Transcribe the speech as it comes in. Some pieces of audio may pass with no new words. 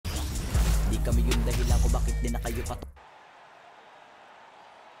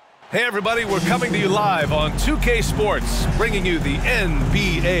Hey everybody, we're coming to you live on 2K Sports, bringing you the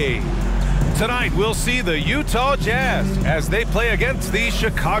NBA. Tonight we'll see the Utah Jazz as they play against the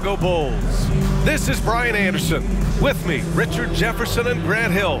Chicago Bulls. This is Brian Anderson. With me, Richard Jefferson and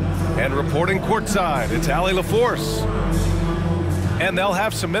Grant Hill. And reporting courtside, it's Allie LaForce. And they'll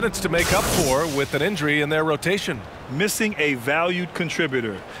have some minutes to make up for with an injury in their rotation. Missing a valued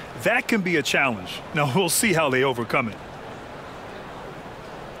contributor. That can be a challenge. Now we'll see how they overcome it.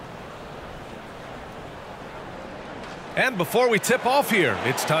 And before we tip off here,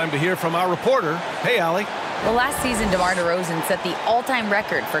 it's time to hear from our reporter. Hey, Allie. Well, last season, DeMar DeRozan set the all-time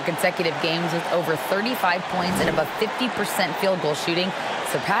record for consecutive games with over 35 points and above 50% field goal shooting,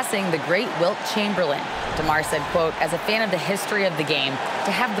 surpassing the great Wilt Chamberlain. DeMar said, quote, "As a fan of the history of the game,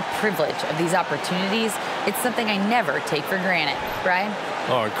 to have the privilege of these opportunities, it's something I never take for granted." Brian?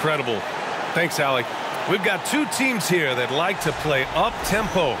 Oh, incredible. Thanks, Allie. We've got two teams here that like to play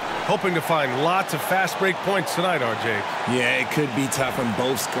up-tempo, hoping to find lots of fast break points tonight, RJ. Yeah, it could be tough when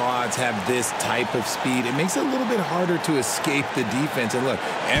both squads have this type of speed. It makes it a little bit harder to escape the defense. And look,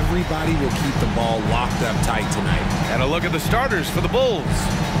 everybody will keep the ball locked up tight tonight. And a look at the starters for the Bulls.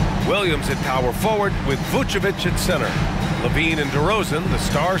 Williams at power forward with Vucevic at center. Levine and DeRozan, the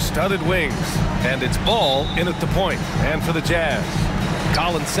star-studded wings. And it's Ball in at the point. And for the Jazz,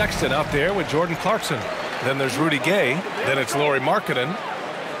 Colin Sexton out there with Jordan Clarkson. Then there's Rudy Gay. Then it's Lauri Markkanen.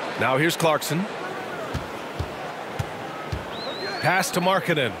 Now here's Clarkson. Pass to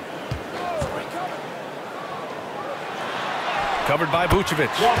Markkanen. Covered by Vucevic.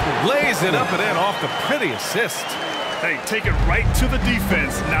 Lays it up and in off the pretty assist. Hey, take it right to the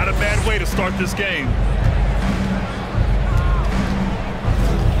defense. Not a bad way to start this game.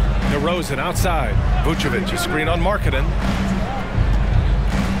 DeRozan outside. Vucevic, a screen on Markkanen.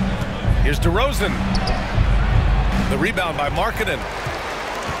 Here's DeRozan. The rebound by Markkanen.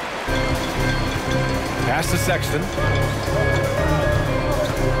 Pass to Sexton.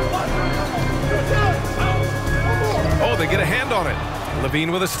 Oh, they get a hand on it.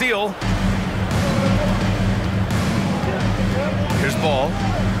 Levine with a steal. Here's Ball.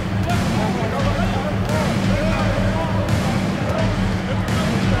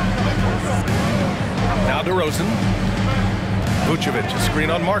 Now DeRozan. Vucevic, a screen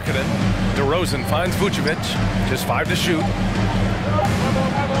on Markkanen. DeRozan finds Vucevic. Just 5 to shoot.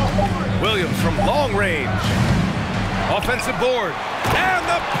 Williams from long range. Offensive board. And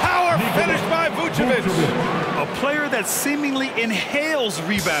the power finish by Vucevic. A player that seemingly inhales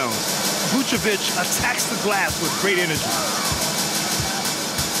rebounds. Vucevic attacks the glass with great energy.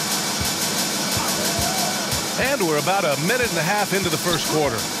 And we're about a minute and a half into the first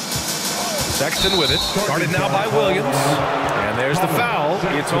quarter. Sexton with it. Guarded now by Williams. And there's the foul.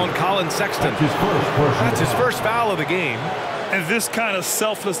 It's on Colin Sexton. That's his first foul of the game. And this kind of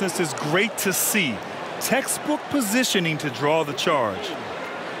selflessness is great to see. Textbook positioning to draw the charge.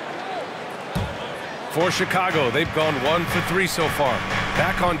 For Chicago, they've gone 1 for 3 so far.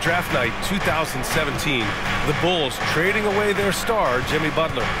 Back on draft night 2017, the Bulls trading away their star, Jimmy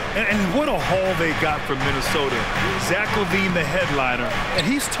Butler. And what a haul they got from Minnesota. Zach LaVine, the headliner, and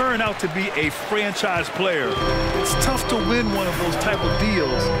he's turned out to be a franchise player. It's tough to win one of those type of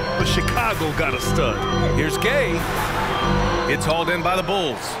deals, but Chicago got a stud. Here's Gay. It's hauled in by the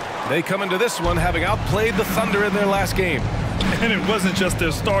Bulls. They come into this one having outplayed the Thunder in their last game. And it wasn't just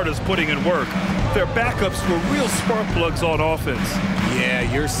their starters putting in work. Their backups were real spark plugs on offense. Yeah,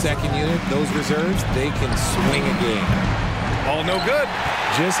 your second unit, those reserves, they can swing a game. All no good.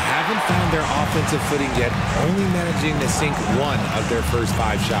 Just haven't found their offensive footing yet, only managing to sink 1 of their first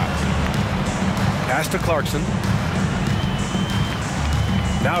 5 shots. Pass to Clarkson.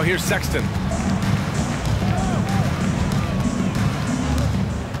 Now here's Sexton.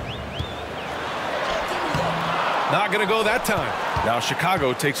 Not going to go that time. Now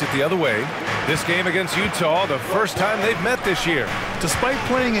Chicago takes it the other way. This game against Utah, the first time they've met this year. Despite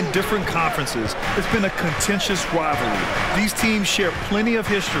playing in different conferences, it's been a contentious rivalry. These teams share plenty of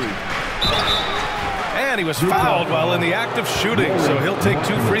history. And he was fouled while in the act of shooting, so he'll take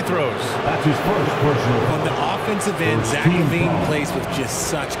 2 free throws. That's his first personal. On the offensive end, Zach LaVine plays with just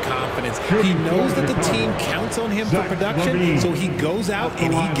such confidence. He knows that the team counts on him for production, so he goes out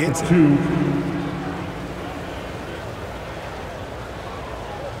and he gets it.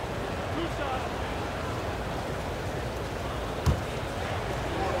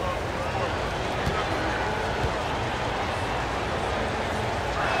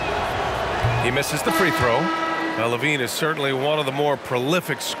 He misses the free throw. Well, Levine is certainly one of the more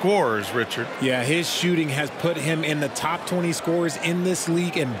prolific scorers, Richard. Yeah, his shooting has put him in the top 20 scorers in this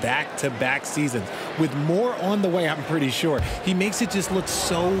league in back-to-back seasons. With more on the way, I'm pretty sure. He makes it just look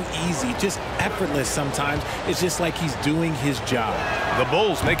so easy, just effortless sometimes. It's just like he's doing his job. The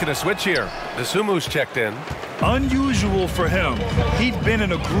Bulls making a switch here. Desumu's checked in. Unusual for him. He'd been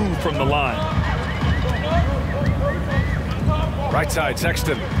in a groove from the line. Right side,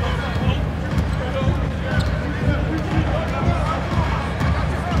 Sexton.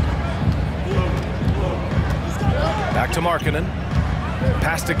 Back to Markkanen.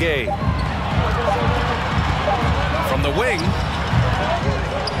 Pass to Gay. From the wing,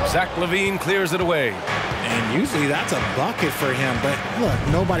 Zach LaVine clears it away. And usually that's a bucket for him, but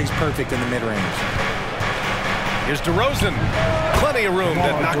look, nobody's perfect in the mid-range. Here's DeRozan. Plenty of room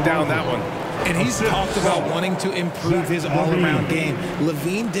to knock down that one. And he's talked about wanting to improve his all-around game.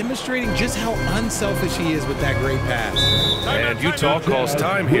 LaVine demonstrating just how unselfish he is with that great pass. And Utah calls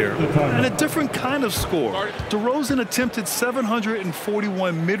time here. And a different kind of score. DeRozan attempted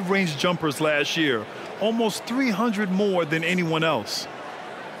 741 mid-range jumpers last year, almost 300 more than anyone else.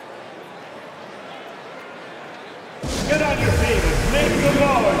 Get on your feet and make the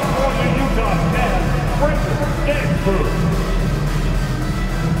noise for the Utah Jazz. Richard Stanford.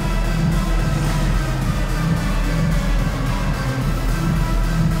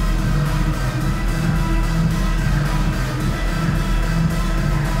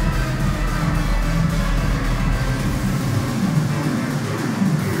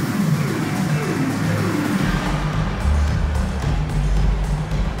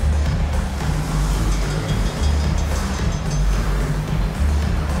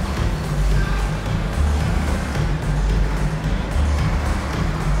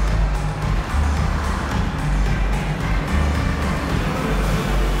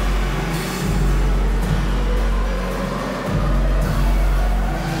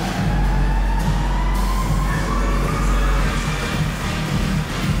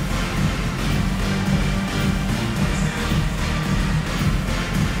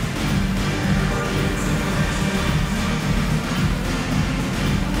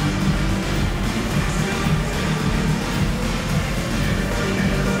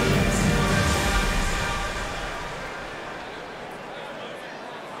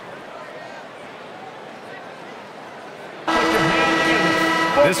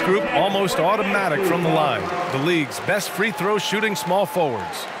 This group almost automatic from the line. The league's best free throw shooting small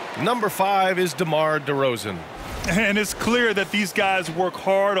forwards. Number 5 is DeMar DeRozan. And it's clear that these guys work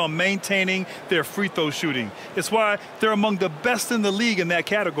hard on maintaining their free throw shooting. It's why they're among the best in the league in that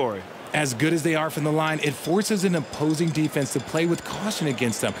category. As good as they are from the line, it forces an opposing defense to play with caution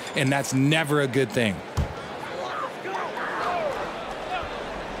against them, and that's never a good thing.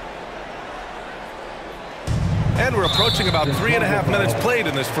 And we're approaching about 3.5 minutes played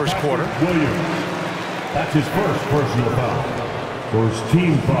in this first quarter. Williams. That's his first personal foul. First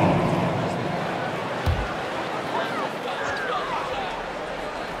team foul.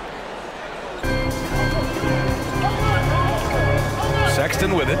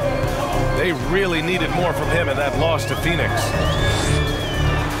 Sexton with it. They really needed more from him in that loss to Phoenix.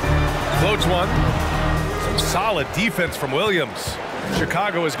 Floats one. Some solid defense from Williams.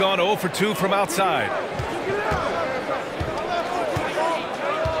 Chicago has gone 0 for 2 from outside.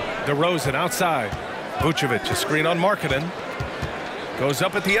 DeRozan outside. Vucevic, a screen on Markkanen. Goes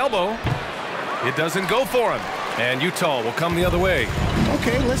up at the elbow. It doesn't go for him. And Utah will come the other way.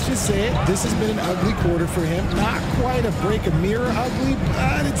 Okay, let's just say it. This has been an ugly quarter for him. Not quite a break a mirror ugly,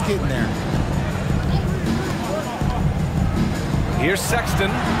 but it's getting there. Here's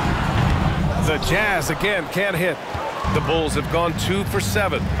Sexton. The Jazz again can't hit. The Bulls have gone 2 for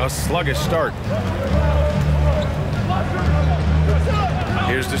 7. A sluggish start.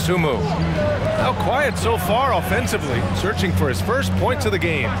 Here's Desumu. How quiet so far offensively, searching for his first points of the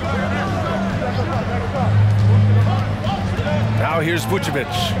game. Now here's Vucevic.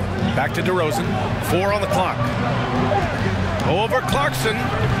 Back to DeRozan. 4 on the clock. Over Clarkson.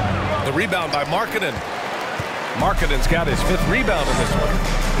 The rebound by Markkanen. Markkanen's got his 5th rebound in this one.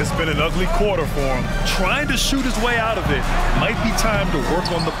 It's been an ugly quarter for him. Trying to shoot his way out of it. Might be time to work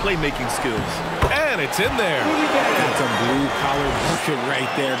on the playmaking skills. And it's in there. That's a blue-collar bucket right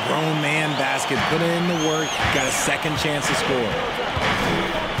there. Grown man basket. Put in the work. Got a second chance to score.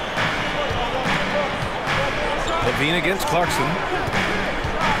 LaVine against Clarkson.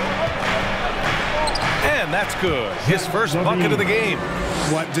 And that's good. His first bucket of the game.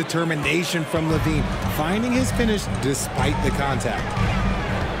 What determination from LaVine. Finding his finish despite the contact.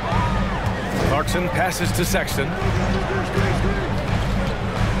 Clarkson passes to Sexton.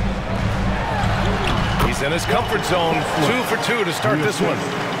 He's He's in his comfort zone. 2 for 2 to start this one.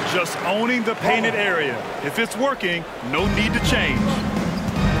 Just owning the painted area. If it's working, no need to change.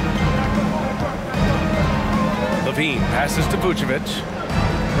 Levine passes to Vucevic.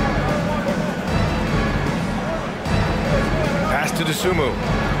 Pass to Dosunmu.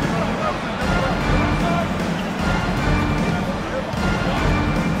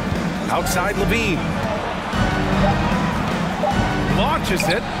 Outside Levine. Launches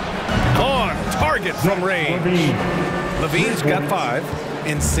it. On target from range. Levine's got 5.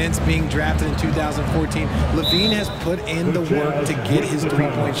 And since being drafted in 2014, Levine has put in the work to get his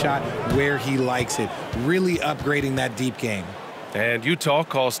three-point shot where he likes it, really upgrading that deep game. And Utah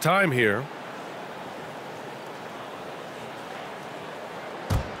calls time here.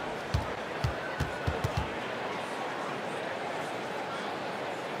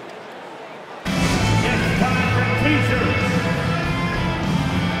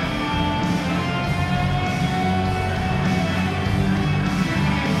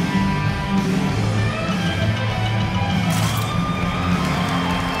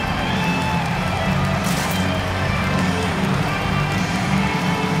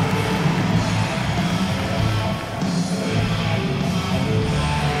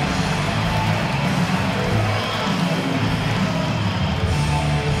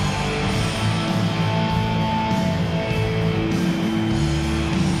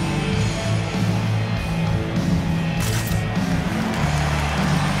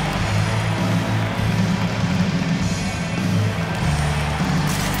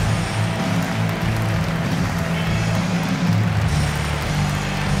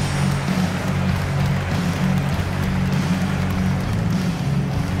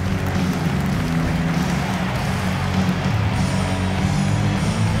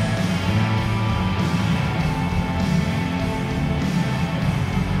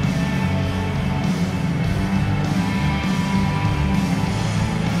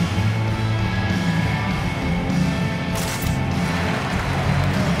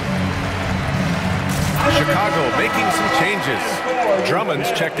 Chicago making some changes.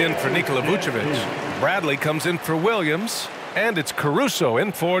 Drummond's checked in for Nikola Vucevic. Bradley comes in for Williams. And it's Caruso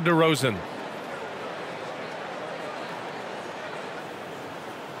in for DeRozan.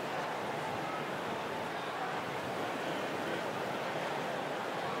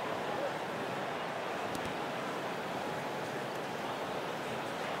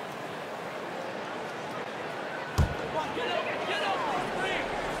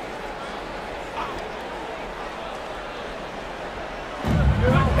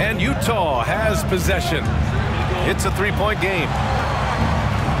 And Utah has possession. It's a three-point game.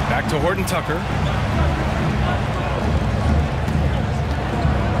 Back to Horton Tucker.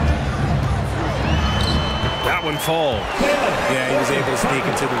 That one falls. Yeah, he was able to sneak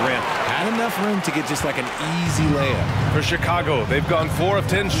into the rim. Had enough room to get just like an easy layup. For Chicago, they've gone 4 of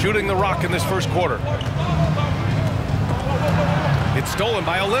 10 shooting the rock in this first quarter. It's stolen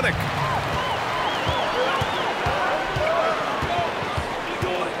by Olynyk.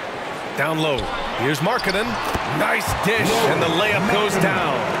 Down low. Here's Markkanen. Nice dish, and the layup goes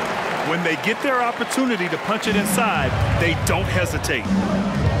down. When they get their opportunity to punch it inside, they don't hesitate.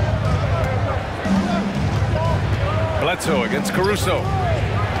 Bledsoe against Caruso.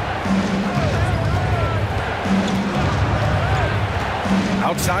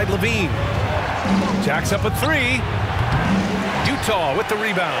 Outside Levine. Jacks up a 3. Utah with the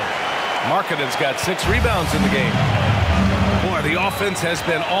rebound. Markkanen's got 6 rebounds in the game. Boy, the offense has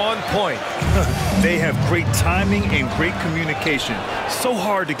been on point. They have great timing and great communication. So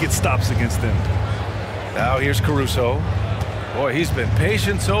hard to get stops against them. Now here's Caruso. Boy, he's been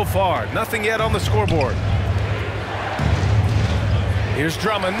patient so far. Nothing yet on the scoreboard. Here's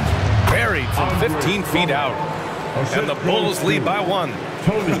Drummond. Buried from 15 feet out. And the Bulls lead by 1.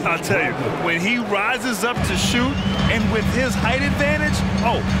 I'll tell you, when he rises up to shoot, and with his height advantage,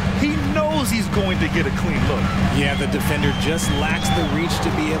 he knows he's going to get a clean look. Yeah, the defender just lacks the reach to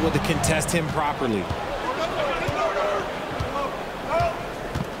be able to contest him properly.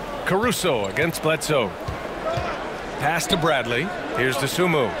 Caruso against Bledsoe. Pass to Bradley. Here's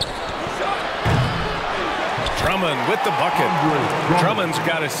Dosunmu. Drummond with the bucket. Drummond's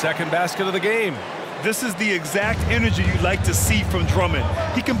got his second basket of the game. This is the exact energy you'd like to see from Drummond.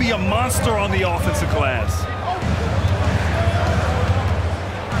 He can be a monster on the offensive glass.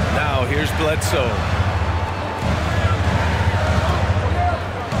 Now here's Bledsoe.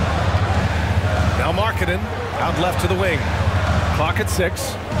 Now Markkanen out left to the wing. Clock at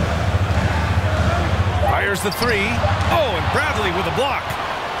 6. Fires the 3. Oh, and Bradley with a block.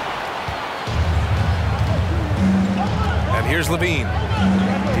 And here's Levine.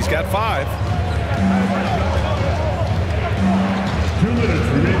 He's got 5.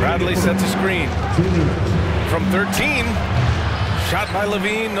 Bradley sets a screen. From 13, shot by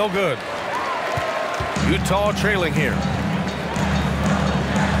Levine, no good. Utah trailing here.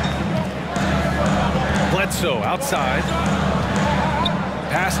 Bledsoe outside.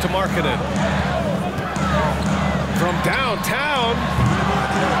 Pass to Markkanen. From downtown.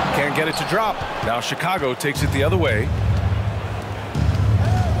 Can't get it to drop. Now Chicago takes it the other way.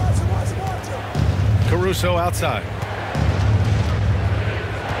 Caruso outside.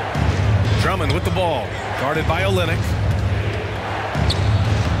 Drummond with the ball. Guarded by Olynyk.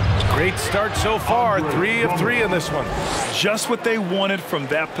 Great start so far. 3 of 3 in this one. Just what they wanted from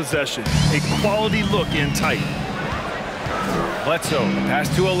that possession. A quality look in tight. Bledsoe, pass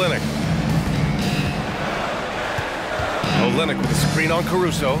to Olynyk. Olynyk with a screen on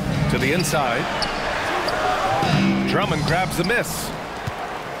Caruso to the inside. Drummond grabs the miss.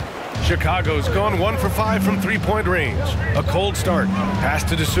 Chicago's gone 1 for 5 from three-point range. A cold start. Pass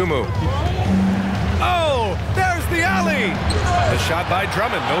to Dosunmu. Oh, there's the alley. The shot by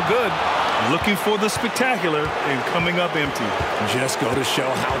Drummond, no good. Looking for the spectacular and coming up empty. Just go to show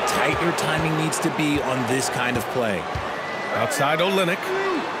how tight your timing needs to be on this kind of play. Outside Olynyk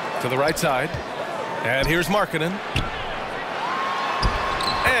to the right side. And here's Markkanen.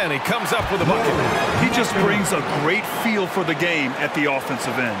 And he comes up with a bucket. He just brings a great feel for the game at the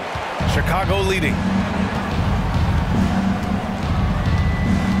offensive end. Chicago leading.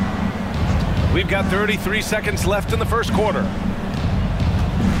 We've got 33 seconds left in the first quarter.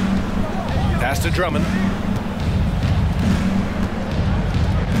 Pass to Drummond.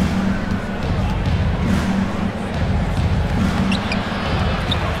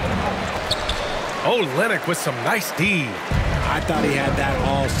 Olynyk with some nice D. I thought he had that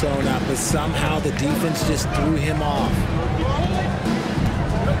all sewn up, but somehow the defense just threw him off.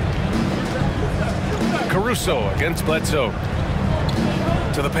 Caruso against Bledsoe.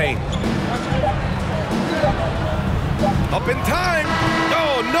 To the paint. Up in time.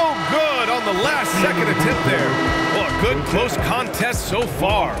 Oh, no good on the last second attempt there. Well, a good close contest so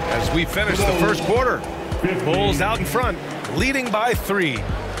far as we finish the first quarter. Bulls out in front, leading by 3.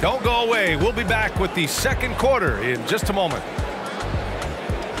 Don't go away. We'll be back with the second quarter in just a moment.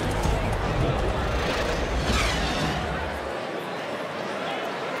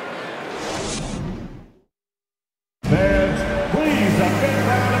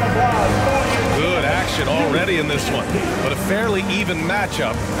 Good action already in this one, but a fairly even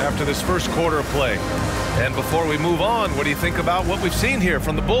matchup after this first quarter of play. And before we move on, what do you think about what we've seen here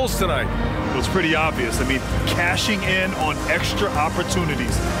from the Bulls tonight? Well, it's pretty obvious. I mean, cashing in on extra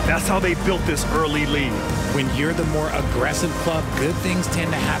opportunities. That's how they built this early lead. When you're the more aggressive club, good things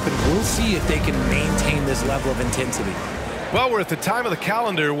tend to happen. We'll see if they can maintain this level of intensity. Well, we're at the time of the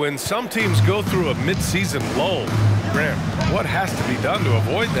calendar when some teams go through a mid-season lull. Graham, what has to be done to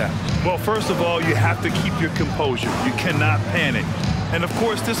avoid that? Well, first of all, you have to keep your composure. You cannot panic. And, of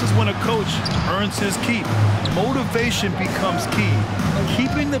course, this is when a coach earns his keep. Motivation becomes key.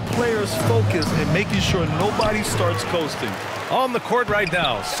 Keeping the players focused and making sure nobody starts coasting. On the court right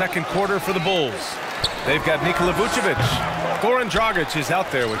now, second quarter for the Bulls. They've got Nikola Vucevic. Goran Dragic is out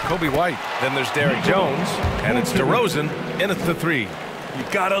there with Kobe White. Then there's Derrick Jones, and it's DeRozan in at the 3. You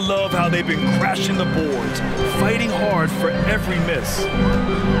gotta love how they've been crashing the boards, fighting hard for every miss.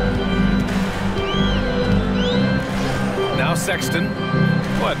 Now Sexton.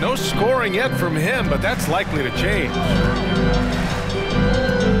 What, no scoring yet from him, but that's likely to change.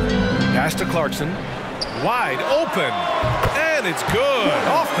 Pass to Clarkson. Wide open. And it's good.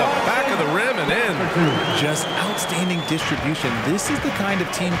 Off the back of the rim and in. Just outstanding distribution. This is the kind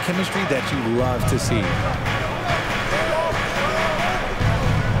of team chemistry that you love to see.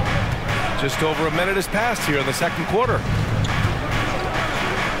 Just over a minute has passed here in the second quarter.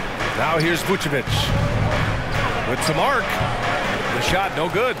 Now here's Vucevic. With some arc. The shot no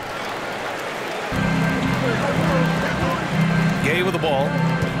good. Gay with the ball.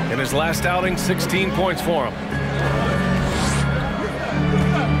 In his last outing, 16 points for him.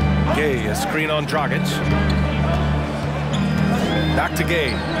 Gay, a screen on Dragic. Back to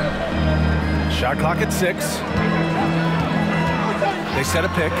Gay. Shot clock at 6. They set a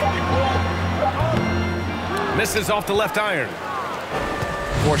pick. Misses off the left iron.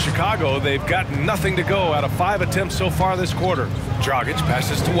 For Chicago, they've got nothing to go out of 5 attempts so far this quarter. Dragic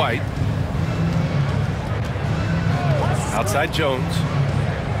passes to White. Outside Jones.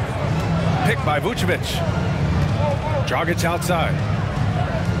 Pick by Vucevic. Dragic outside.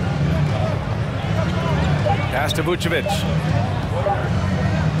 Pass to Vucevic.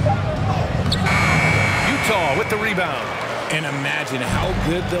 Utah with the rebound. And imagine how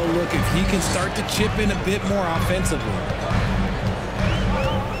good they'll look if he can start to chip in a bit more offensively.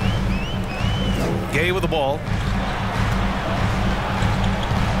 Gay with the ball.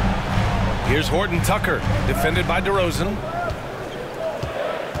 Here's Horton Tucker, defended by DeRozan.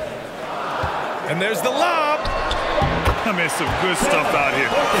 And there's the lob. I mean, some good stuff out here.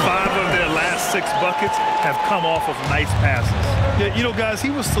 5 of their last 6 buckets have come off of nice passes. Yeah, you know, guys, he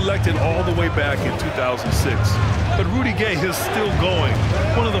was selected all the way back in 2006. But Rudy Gay is still going.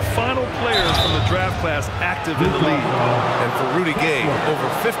 One of the final players from the draft class active in the league. And for Rudy Gay, over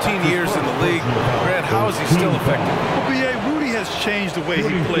 15 years in the league, Grant, how is he still effective? Well, B.A., Rudy has changed the way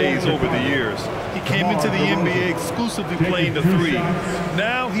he plays over the years. He came into the NBA exclusively playing the 3.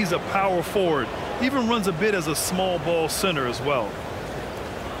 Now he's a power forward. Even runs a bit as a small ball center as well.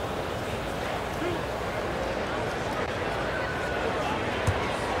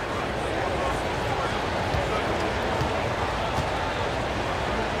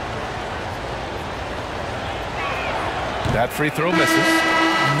 That free throw misses.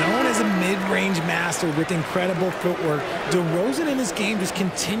 Known as a mid-range master with incredible footwork, DeRozan in his game just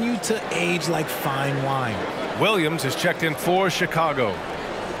continued to age like fine wine. Williams is checked in for Chicago.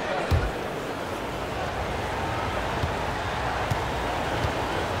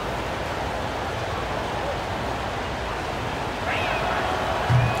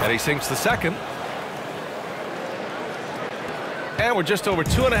 And he sinks the second. And we're just over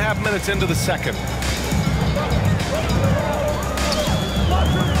 2.5 minutes into the second.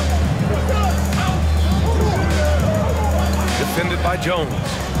 Defended by Jones.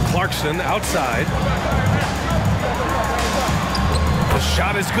 Clarkson outside. The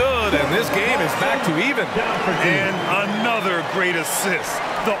shot is good, and this game is back to even. And another great assist.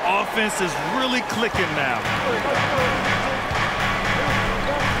 The offense is really clicking now.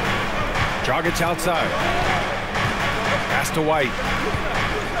 Dragic outside. Pass to White.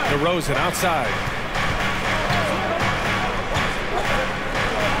 DeRozan outside.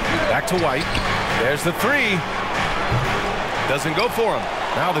 Back to White. There's the 3. Doesn't go for him.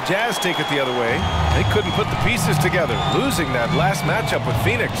 Now the Jazz take it the other way. They couldn't put the pieces together, losing that last matchup with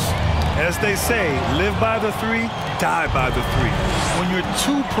Phoenix. As they say, live by the 3, die by the 3. When you're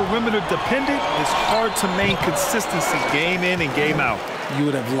too perimeter dependent, it's hard to maintain consistency game in and game out. You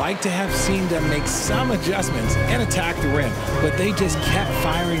would have liked to have seen them make some adjustments and attack the rim, but they just kept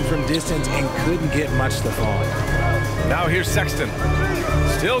firing from distance and couldn't get much to fall. Now here's Sexton.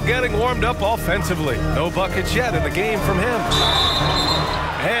 Still getting warmed up offensively. No buckets yet in the game from him.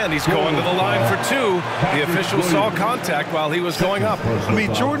 And he's going to the line for 2. The official saw contact while he was going up. I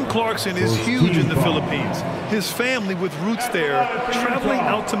mean, Jordan Clarkson is huge in the Philippines. His family with roots there, traveling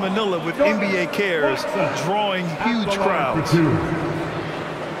out to Manila with NBA cares, drawing huge crowds.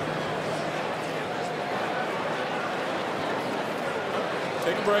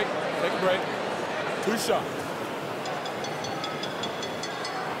 Take a break. Take a break. 2 shots.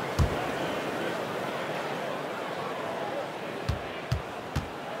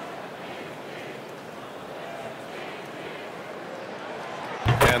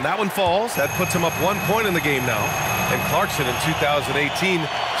 And that one falls. That puts him up 1 point in the game now. And Clarkson in 2018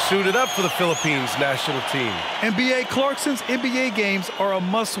 suited up for the Philippines national team. NBA Clarkson's NBA games are a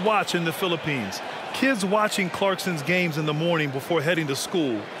must-watch in the Philippines. Kids watching Clarkson's games in the morning before heading to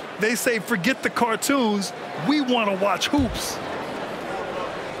school. They say, forget the cartoons, we want to watch hoops.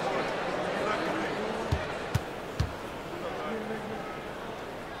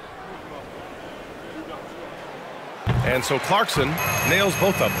 And so Clarkson nails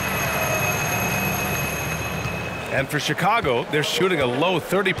both of them. And for Chicago, they're shooting a low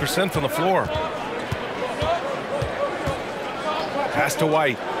 30% from the floor. Pass to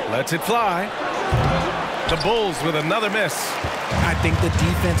White. Lets it fly. The Bulls with another miss. I think the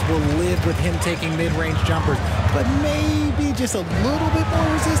defense will live with him taking mid-range jumpers, but maybe just a little bit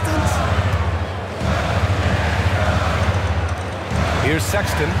more resistance. Here's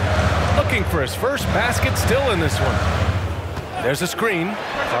Sexton looking for his first basket, still in this one. There's a screen.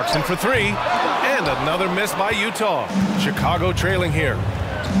 Clarkson for 3. And another miss by Utah. Chicago trailing here.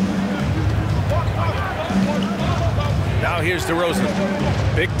 Now here's DeRozan.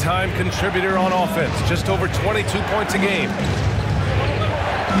 Big-time contributor on offense. Just over 22 points a game.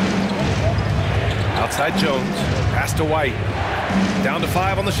 Outside Jones. Pass to White. Down to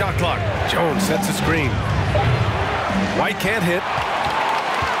 5 on the shot clock. Jones sets a screen. White can't hit.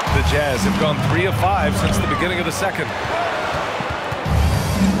 The Jazz have gone 3 of 5 since the beginning of the second.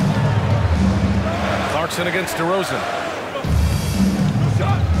 Clarkson against DeRozan.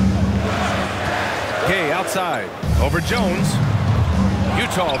 Gay outside. Over Jones.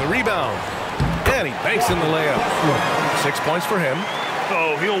 Utah the rebound. And he banks in the layup. 6 points for him.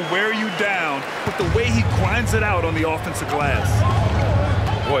 Oh, he'll wear you down with the way he grinds it out on the offensive glass.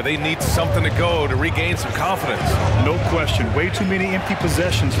 Boy, they need something to go to regain some confidence. No question. Way too many empty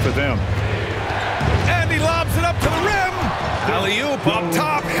possessions for them. And he lobs it up to the rim. Alley-oop up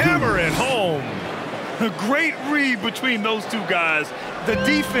top, hammer it home. A great read between those two guys. The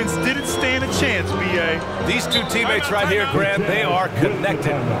defense didn't stand a chance, B.A. These two teammates right here, Grant, they are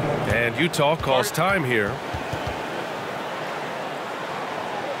connected. And Utah calls time here.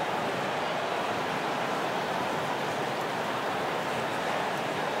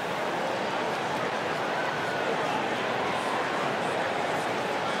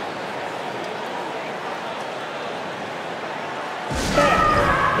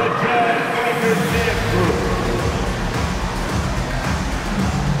 The Jazz Lakers dance group.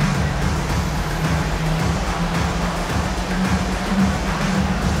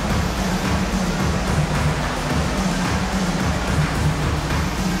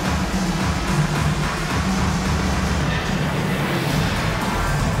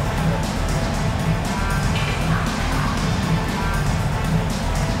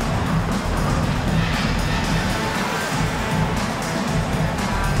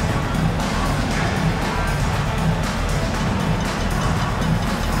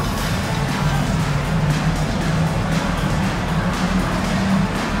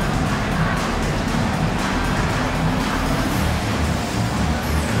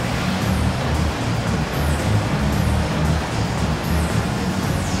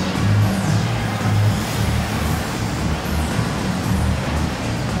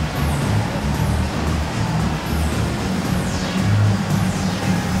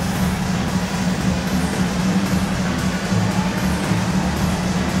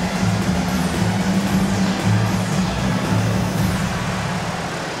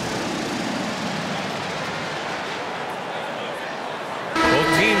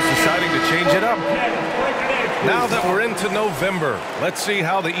 Change it up. Now that we're into November, let's see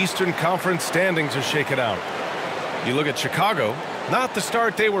how the Eastern Conference standings are shaken out. You look at Chicago, not the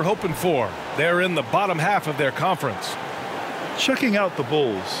start they were hoping for. They're in the bottom half of their conference. Checking out the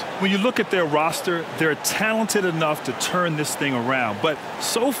Bulls, when you look at their roster, they're talented enough to turn this thing around. But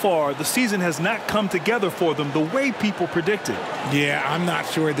so far, the season has not come together for them the way people predicted. Yeah, I'm not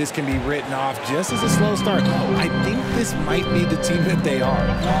sure this can be written off just as a slow start. I think this might be the team that they are.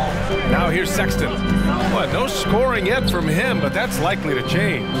 Now here's Sexton. Well, no scoring yet from him, but that's likely to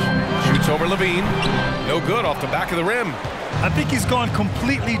change. Shoots over Levine. No good off the back of the rim. I think he's gone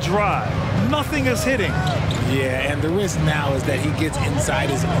completely dry. Nothing is hitting. Yeah, and the risk now is that he gets inside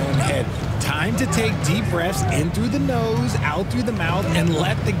his own head. Time to take deep breaths in through the nose, out through the mouth, and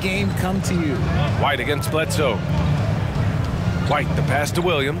let the game come to you. White against Bledsoe. White, the pass to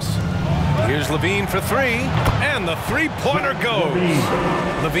Williams. Here's Levine for three, and the three-pointer goes.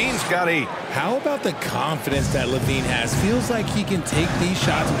 Levine's got 8. How about the confidence that Levine has? Feels like he can take these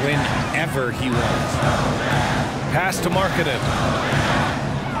shots whenever he wants. Pass to Markkanen.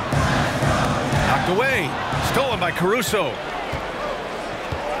 Knocked away. Stolen by Caruso.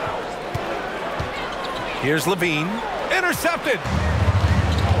 Here's Levine. Intercepted.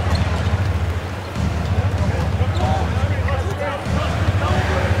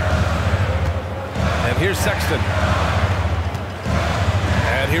 And here's Sexton.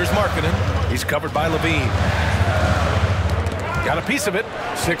 And here's Markkanen. He's covered by Levine. Got a piece of it.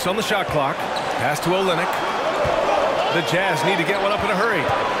 6 on the shot clock. Pass to Olynyk. The Jazz need to get one up in a hurry.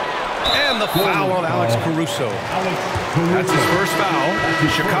 And the foul on Alex Caruso. That's his first foul.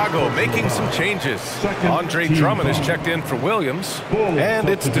 Chicago making some changes. Andre Drummond is checked in for Williams. And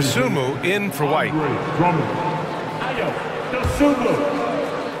it's Dosunmu in for White.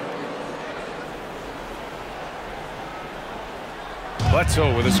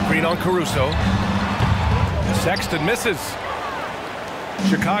 Bledsoe with a screen on Caruso. Sexton misses.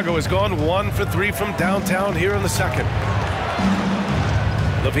 Chicago has gone 1 for 3 from downtown here in the second.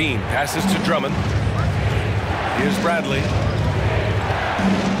 Levine passes to Drummond. Here's Bradley.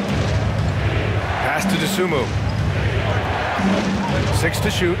 Pass to Dosunmu. 6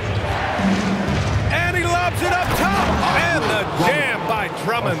 to shoot. And he lobs it up top. And the jam by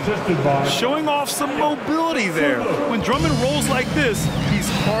Drummond. Showing off some mobility there. When Drummond rolls like this, he's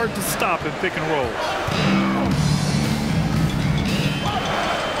hard to stop in pick and rolls.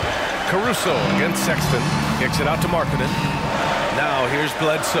 Caruso against Sexton. Kicks it out to Markkanen. Now here's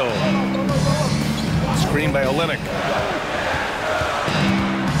Bledsoe. Screen by Olynyk.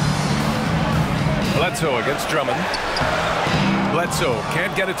 Bledsoe against Drummond. Bledsoe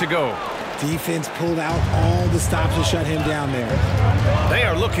can't get it to go. Defense pulled out all the stops to shut him down there. They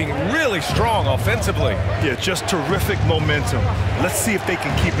are looking really strong offensively. Yeah, just terrific momentum. Let's see if they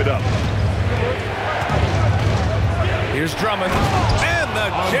can keep it up. Here's Drummond, and the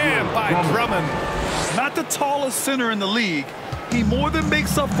jam by Drummond. Not the tallest center in the league. He more than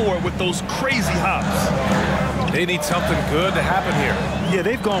makes up for it with those crazy hops. They need something good to happen here. Yeah,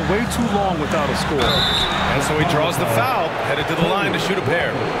 they've gone way too long without a score. And so he draws the foul, headed to the line to shoot a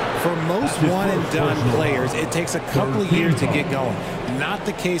pair. For most one-and-done players, it takes a couple of years to get going. Not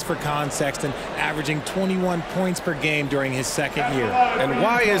the case for Con Sexton, averaging 21 points per game during his second year. And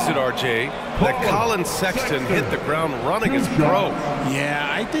why is it, RJ, that Colin Sexton hit the ground running as a pro? Yeah,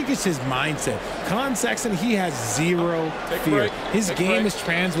 I think it's his mindset. Con Sexton, he has zero fear. His game is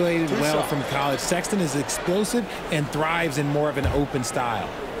translated well from college. Sexton is explosive and thrives in more of an open style.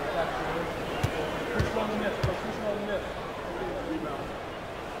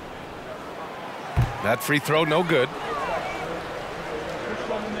 That free throw, no good.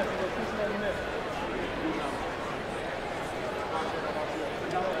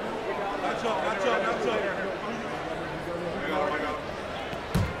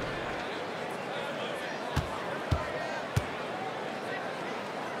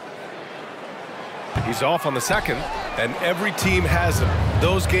 He's off on the second, and every team has him.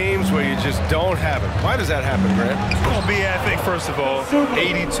 Those games where you just don't have it. Why does that happen, Grant? Well, I think, first of all,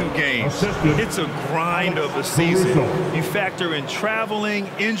 82 games. It's a grind of a season. You factor in traveling,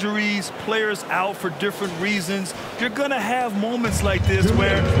 injuries, players out for different reasons. You're going to have moments like this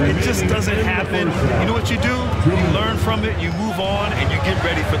where it just doesn't happen. You know what you do? You learn from it, you move on, and you get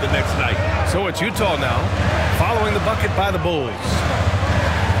ready for the next night. So it's Utah now, following the bucket by the Bulls.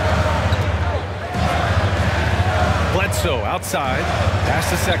 Bledsoe outside, pass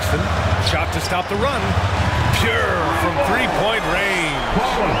to Sexton, shot to stop the run. Pure from three-point range.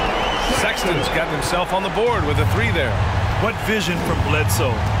 Sexton's gotten himself on the board with a three there. What vision from Bledsoe.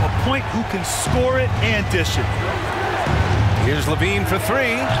 A point who can score it and dish it. Here's Levine for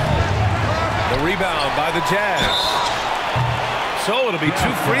three. The rebound by the Jazz. So it'll be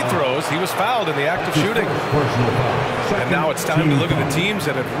two free throws. He was fouled in the act of shooting. And now it's time to look at the teams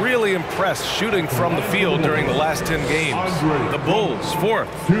that have really impressed shooting from the field during the last 10 games. The Bulls, fourth.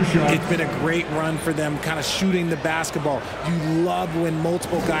 It's been a great run for them, kind of shooting the basketball. You love when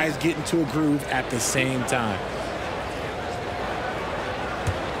multiple guys get into a groove at the same time.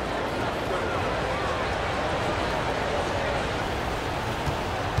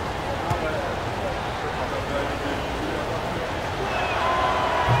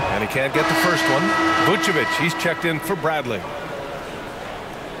 Can't get the first one. Vucevic, he's checked in for Bradley.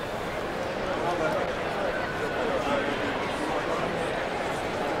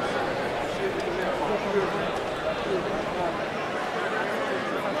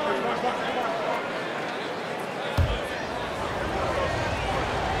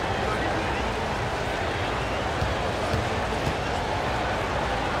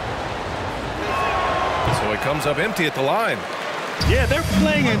 So he comes up empty at the line. Yeah, they're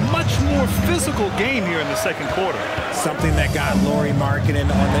playing a much more physical game here in the second quarter. Something that got Lauri Markkanen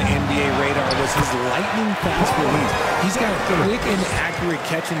on the NBA radar was his lightning fast release. He's got a quick and accurate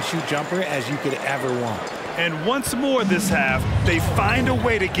catch-and-shoot jumper as you could ever want. And once more this half, they find a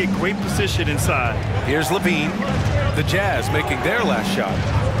way to get great position inside. Here's Levine. The Jazz making their last shot.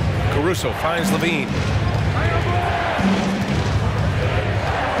 Caruso finds Levine.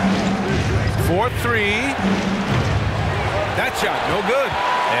 4-3. That shot, no good.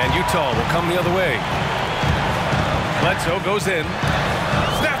 And Utah will come the other way. Bledsoe goes in.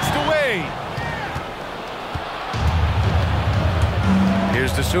 Snatched away.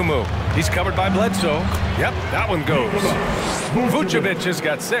 Here's Dosunmu. He's covered by Bledsoe. Yep, that one goes. Vucevic has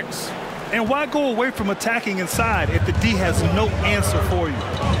got 6. And why go away from attacking inside if the D has no answer for you?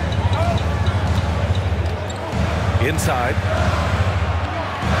 Inside.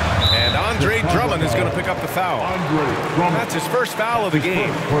 And Andre Drummond is going to pick up the foul. That's his first foul of the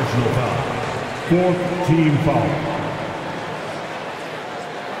game. Personal foul. 4th team foul.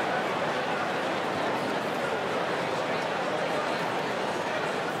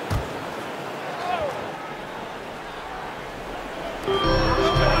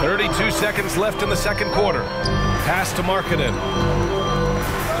 Seconds left in the second quarter. Pass to Markkanen.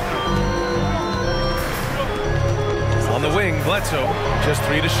 On the wing, Bledsoe. Just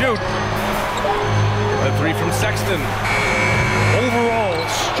 3 to shoot. A 3 from Sexton. Overall,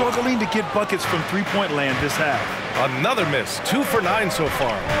 struggling to get buckets from three-point land this half. Another miss. 2 for 9 so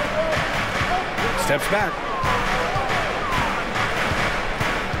far. Steps back.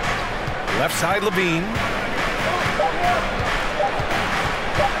 Left side, Levine.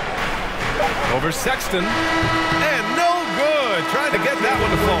 Over Sexton. And no good. Trying to get that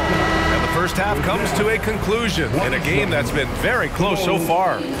one to fall. And the first half comes to a conclusion in a game that's been very close so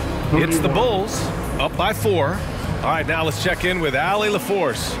far. It's the Bulls up by 4. All right, now let's check in with Allie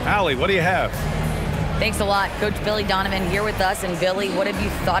LaForce. Allie, what do you have? Thanks a lot. Coach Billy Donovan here with us. And Billy, what have you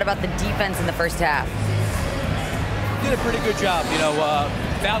thought about the defense in the first half? Did a pretty good job. You know,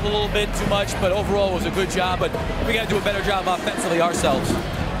 fouled a little bit too much, but overall it was a good job. But we got to do a better job offensively ourselves.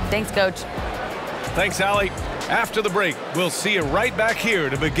 Thanks, Coach. Thanks, Allie. After the break, we'll see you right back here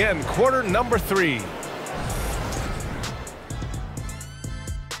to begin quarter number 3.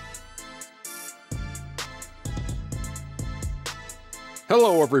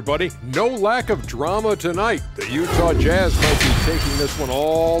 Hello, everybody. No lack of drama tonight. The Utah Jazz might be taking this one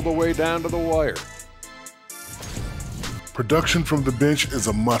all the way down to the wire. Production from the bench is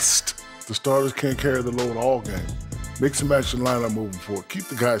a must. The starters can't carry the load all game. Mix and match the lineup moving forward. Keep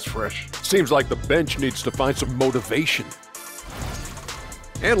the guys fresh. Seems like the bench needs to find some motivation.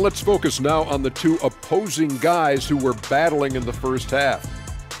 And let's focus now on the 2 opposing guys who were battling in the first half.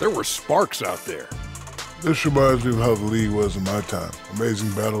 There were sparks out there. This reminds me of how the league was in my time.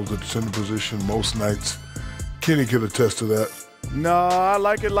 Amazing battles at the center position most nights. Kenny can attest to that. No, I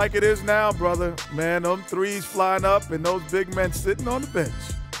like it is now, brother. Man, them threes flying up and those big men sitting on the bench.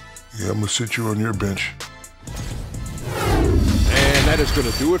 Yeah, I'm going to sit you on your bench. And that is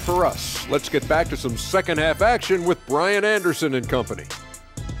going to do it for us. Let's get back to some second half action with Brian Anderson and company.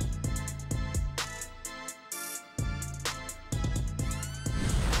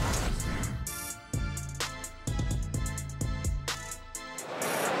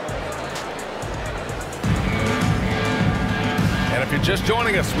 And if you're just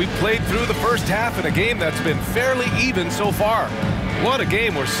joining us, we've played through the first half in a game that's been fairly even so far. What a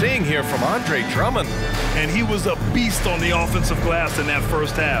game we're seeing here from Andre Drummond. And he was a beast on the offensive glass in that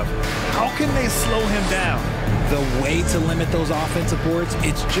first half. How can they slow him down? The way to limit those offensive boards,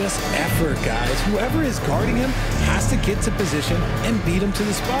 it's just effort, guys. Whoever is guarding him has to get to position and beat him to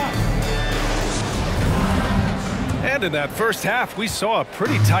the spot. And in that first half, we saw a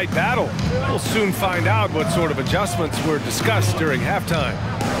pretty tight battle. We'll soon find out what sort of adjustments were discussed during halftime.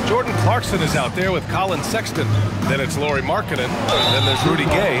 Jordan Clarkson is out there with Colin Sexton. Then it's Lauri Markkanen. Then there's Rudy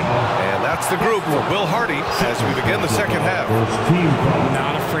Gay. And that's the group for Will Hardy as we begin the second half.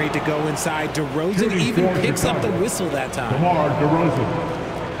 Not afraid to go inside. DeRozan even picks up the whistle that time. DeMar DeRozan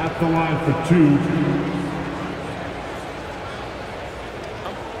at the line for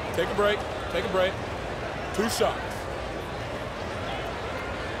 2. Take a break. Take a break. 2 shots.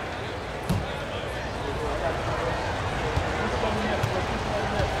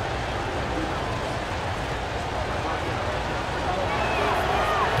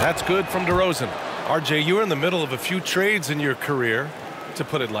 That's good from DeRozan. RJ, you were in the middle of a few trades in your career, to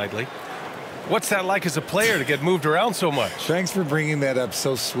put it lightly. What's that like as a player to get moved around so much? Thanks for bringing that up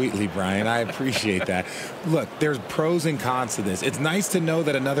so sweetly, Brian. I appreciate that. Look, there's pros and cons to this. It's nice to know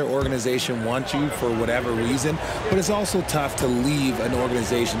that another organization wants you for whatever reason, but it's also tough to leave an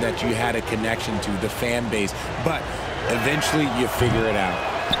organization that you had a connection to, the fan base. But eventually you figure it out.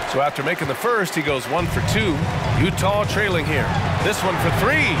 So after making the first, he goes 1 for 2. Utah trailing here. This one for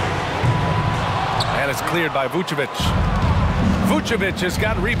 3. And it's cleared by Vucevic. Vucevic has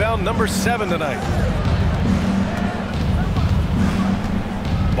got rebound number 7 tonight.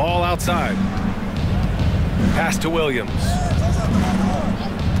 Ball outside. Pass to Williams.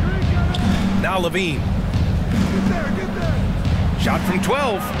 Now Levine. Shot from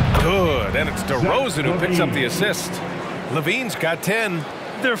 12. Good. And it's DeRozan who picks up the assist. Levine's got 10.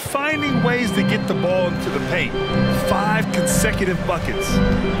 They're finding ways to get the ball into the paint. 5 consecutive buckets.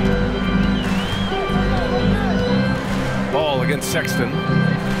 Ball against Sexton.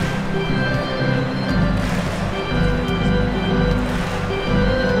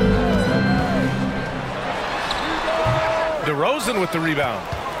 DeRozan with the rebound.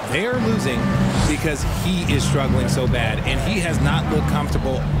 They are losing because he is struggling so bad, and he has not looked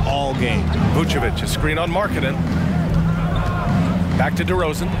comfortable all game. Vucevic, a screen on Markkanen. Back to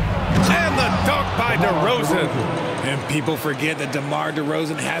DeRozan. And the dunk by DeRozan. And people forget that DeMar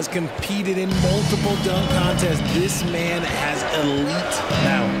DeRozan has competed in multiple dunk contests. This man has elite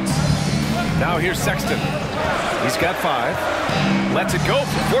balance. Now here's Sexton. He's got 5. Lets it go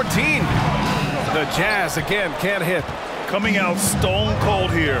for 14. The Jazz again can't hit. Coming out stone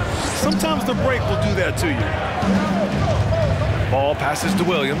cold here. Sometimes the break will do that to you. Ball passes to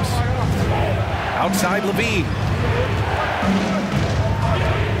Williams. Outside Levine.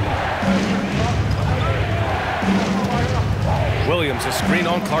 Williams, a screen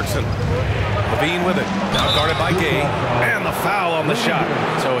on Clarkson. Levine with it. Now guarded by Gay. And the foul on the shot.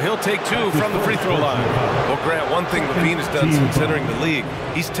 So he'll take 2 from the free throw line. Well, Grant, one thing Levine has done since entering the league,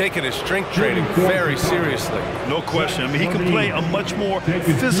 he's taken his strength training very seriously. No question. I mean, he can play a much more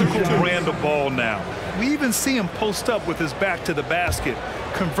physical brand of ball now. We even see him post up with his back to the basket,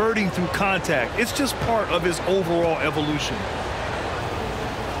 converting through contact. It's just part of his overall evolution.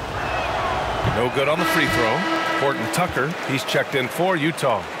 No good on the free throw. Horton Tucker, he's checked in for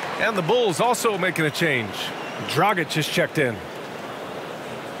Utah. And the Bulls also making a change. Dragic is checked in.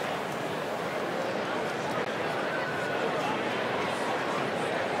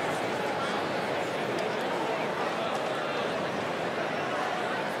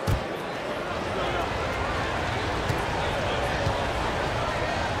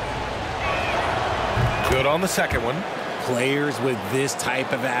 Good on the second one. Players with this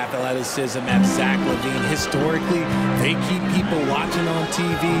type of athleticism at Zach LaVine, historically, they keep people watching on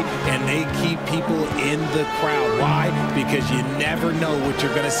TV and they keep people in the crowd. Why? Because you never know what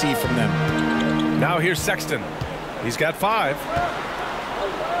you're going to see from them. Now here's Sexton. He's got 5.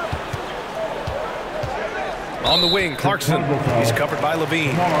 On the wing, Clarkson. He's covered by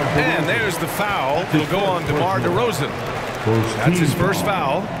Levine. And there's the foul. It'll go on DeMar DeRozan. That's his first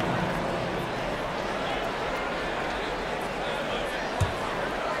foul.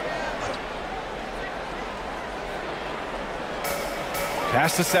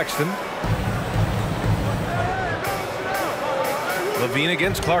 Pass to Sexton. Levine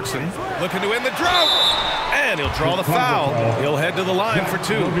against Clarkson. Looking to win the drought. And he'll draw the foul. He'll head to the line for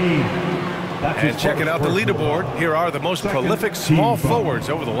 2. And checking out the leaderboard, here are the most prolific small forwards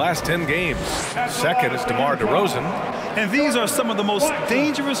over the last 10 games. Second is DeMar DeRozan. And these are some of the most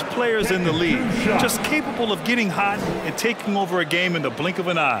dangerous players in the league, just capable of getting hot and taking over a game in the blink of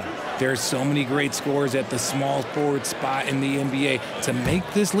an eye. There's so many great scorers at the small forward spot in the NBA. To make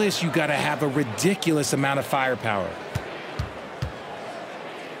this list, you got to have a ridiculous amount of firepower.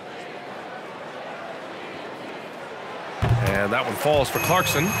 And that one falls for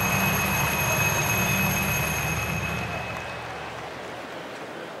Clarkson.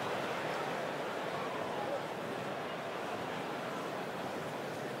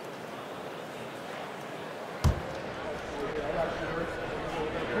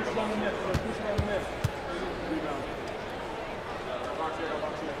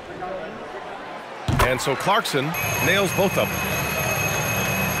 And so Clarkson nails both of them.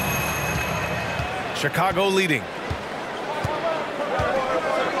 Chicago leading.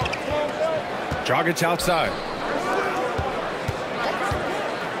 Dragic outside.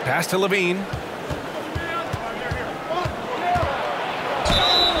 Pass to Levine.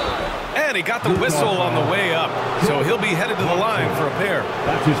 And he got the whistle on the way up. So he'll be headed to the line for a pair.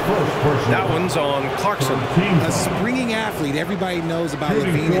 That's his first personal. That one's on Clarkson. A springing athlete. Everybody knows about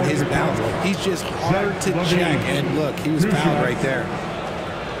Levine and his bounce. He's just hard to check. And look, he was fouled right there.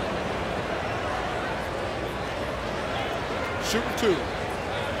 Shooting 2.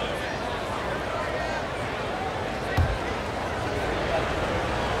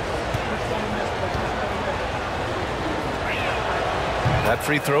 That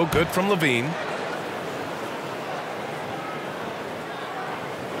free throw good from Levine.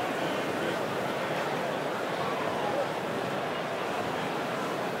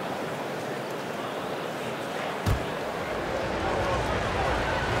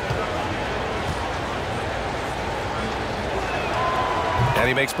 And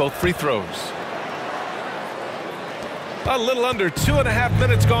he makes both free throws. A little under 2.5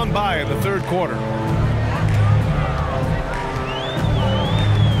 minutes gone by in the third quarter.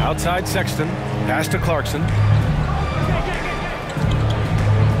 Outside Sexton. Pass to Clarkson.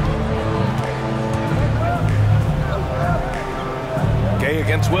 Gay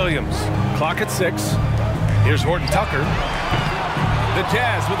against Williams. Clock at 6. Here's Horton Tucker. The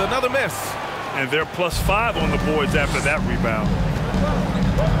Jazz with another miss. And they're +5 on the boards after that rebound.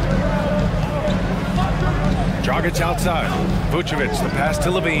 Dragic outside. Vucevic, the pass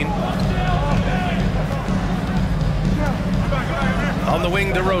to Levine. On the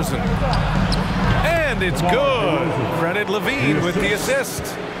wing, DeRozan. And it's good. Credit Levine with the assist.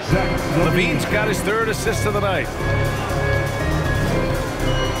 Levine's got his 3rd assist of the night.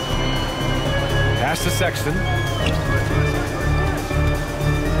 Pass to Sexton.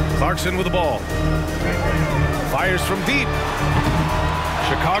 Clarkson with the ball. Fires from deep.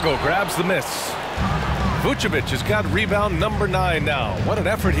 Chicago grabs the miss. Vucevic has got rebound number 9 now. What an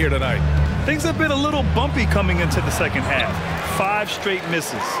effort here tonight. Things have been a little bumpy coming into the second half. 5 straight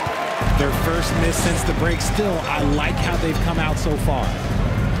misses. Their first miss since the break. Still, I like how they've come out so far.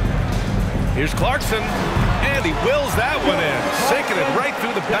 Here's Clarkson, and he wills that one in, sinking it right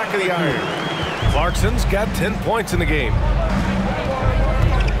through the back of the iron. Clarkson's got 10 points in the game.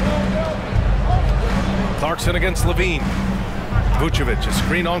 Clarkson against Levine. Vucevic, a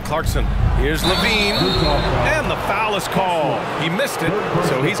screen on Clarkson. Here's Levine, and the foul is called. He missed it,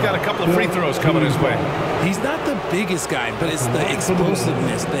 so he's got a couple of free throws coming his way. He's not the biggest guy, but it's the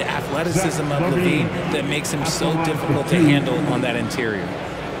explosiveness, the athleticism of Levine that makes him so difficult to handle on that interior.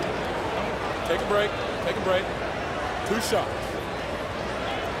 Take a break. Take a break. 2 shots.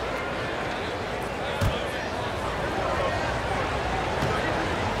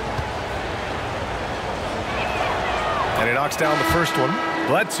 And he knocks down the first one.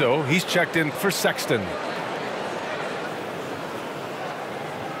 Bledsoe, he's checked in for Sexton.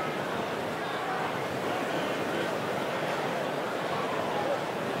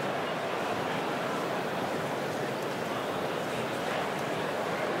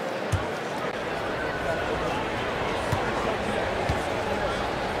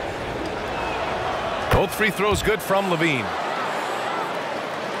 Both free throws good from Levine.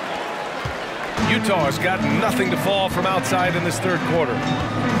 Utah has got nothing to fall from outside in this third quarter.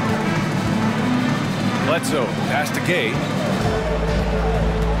 Bledsoe, pass to Gay.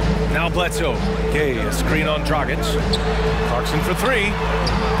 Now Bledsoe. Gay, a screen on Dragic. Clarkson for 3.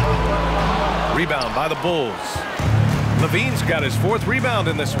 Rebound by the Bulls. Levine's got his 4th rebound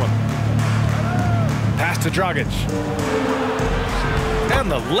in this one. Pass to Dragic. And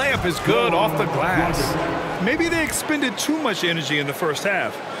the layup is good off the glass. Maybe they expended too much energy in the first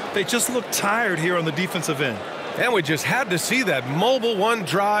half. They just looked tired here on the defensive end. And we just had to see that mobile one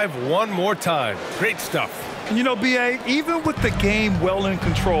drive one more time. Great stuff. You know, B.A., even with the game well in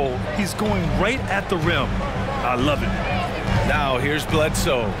control, he's going right at the rim. I love it. Now here's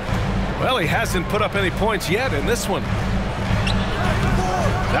Bledsoe. Well, he hasn't put up any points yet in this one.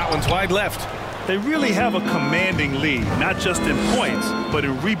 That one's wide left. They really have a commanding lead, not just in points, but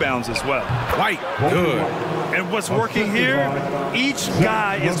in rebounds as well. White, good. And what's working here, each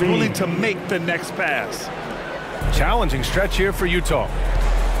guy is willing to make the next pass. Challenging stretch here for Utah.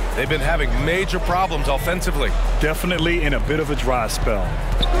 They've been having major problems offensively. Definitely in a bit of a dry spell.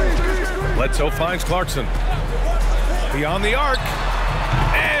 Bledsoe finds Clarkson. Beyond the arc.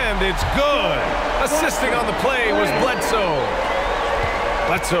 And it's good. Assisting on the play was Bledsoe.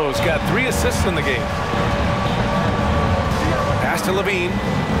 Bledsoe's got 3 assists in the game. Pass to Levine.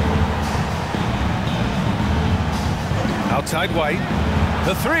 Outside White.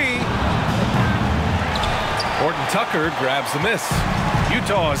 The 3. Horton Tucker grabs the miss.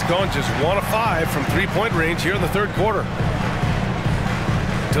 Utah has gone just 1 of 5 from 3-point range here in the third quarter.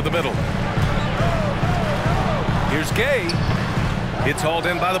 To the middle. Here's Gay. It's hauled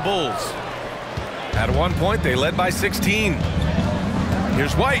in by the Bulls. At one point, they led by 16.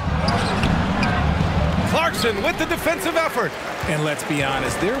 Here's White. Clarkson with the defensive effort. And let's be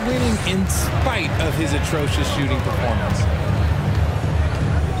honest, they're winning in spite of his atrocious shooting performance.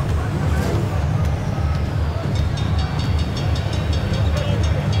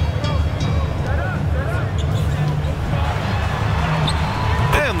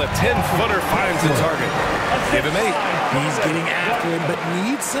 And the 10-footer finds the target. Give him 8. He's getting after it, but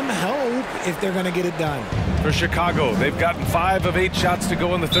needs some help if they're going to get it done. For Chicago, they've gotten 5 of 8 shots to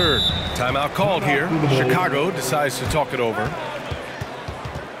go in the third. Timeout called here. Chicago decides to talk it over.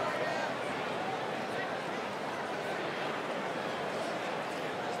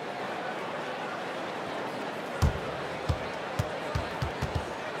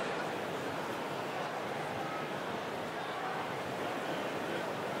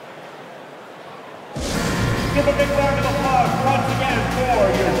 Give a big round of applause once again for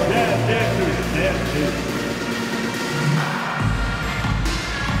your jazz dancers.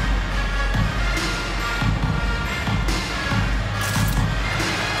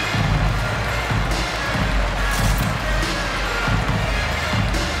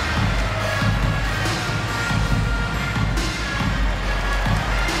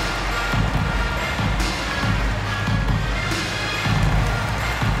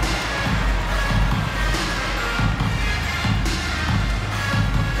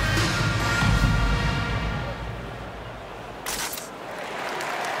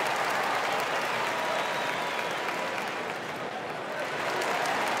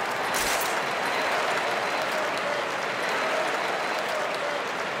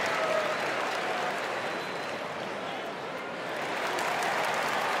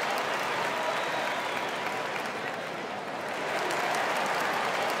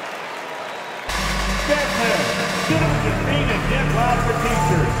 Students just need to get loud for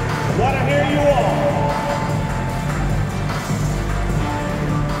teachers. Want to hear you all.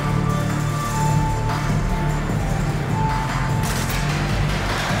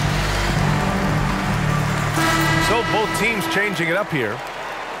 Both teams changing it up here.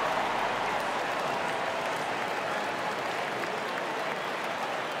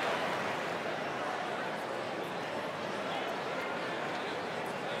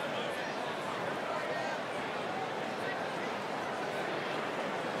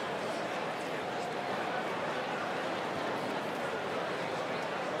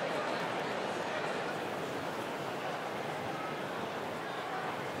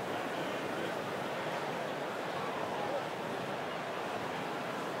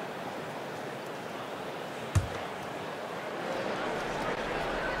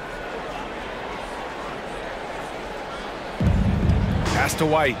 Pass to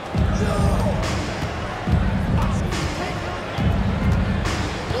White.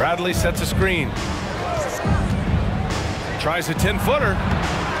 Bradley sets a screen. Tries a 10-footer.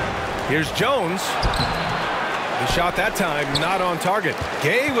 Here's Jones. The shot that time not on target.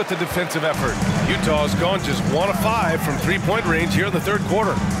 Gay with the defensive effort. Utah's gone just 1 of 5 from three-point range here in the third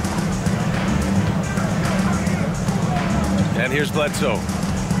quarter. And here's Bledsoe.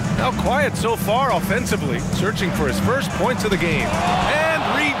 Now quiet so far offensively, searching for his first points of the game. And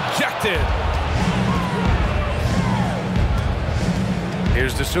rejected.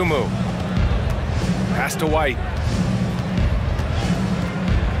 Here's Dosunmu. Pass to White.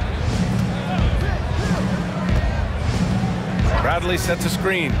 Bradley sets a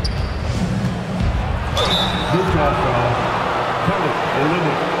screen. Utah foul. Kelly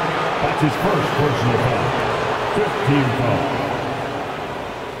Olynyk. That's his first personal foul. 15 foul.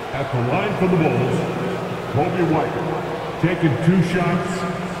 At the line for the Bulls, Kobe White, taking 2 shots.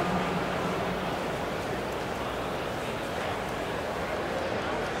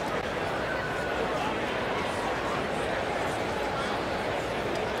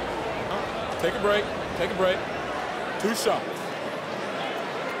 Take a break. Take a break. 2 shots.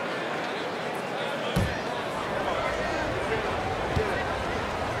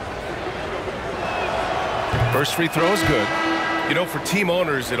 First free throw is good. You know, for team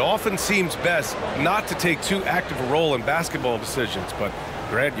owners, it often seems best not to take too active a role in basketball decisions. But,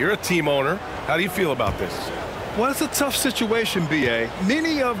 Grant, you're a team owner. How do you feel about this? Well, it's a tough situation, B.A.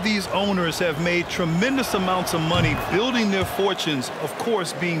 Many of these owners have made tremendous amounts of money building their fortunes, of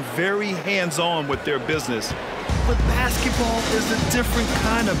course, being very hands-on with their business. But basketball is a different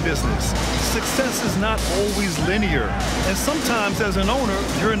kind of business. Success is not always linear. And sometimes, as an owner,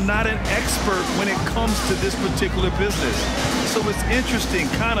 you're not an expert when it comes to this particular business. So it's interesting,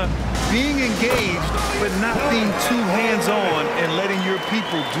 kind of being engaged, but not being too hands-on and letting your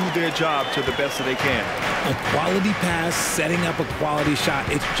people do their job to the best that they can. A quality pass, setting up a quality shot.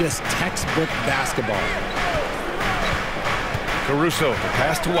 It's just textbook basketball. Caruso,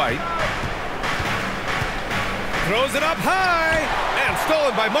 pass to White. Throws it up high, and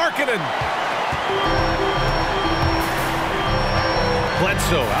stolen by Markkanen.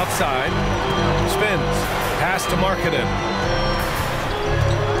 Bledsoe outside, spins, pass to Markkanen.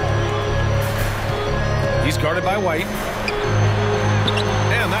 He's guarded by White.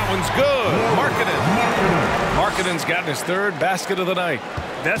 And that one's good. Markkanen's gotten his 3rd basket of the night.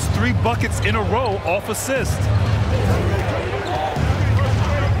 That's 3 buckets in a row off assist.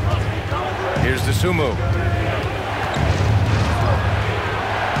 Here's Dosunmu.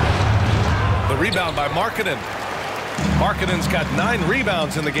 The rebound by Markkanen. Markkanen's got 9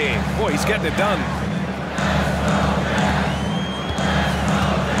 rebounds in the game. Boy, he's getting it done.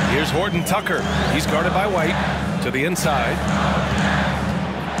 Here's Horton Tucker. He's guarded by White. To the inside.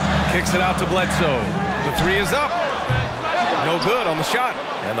 Kicks it out to Bledsoe. The 3 is up. No good on the shot.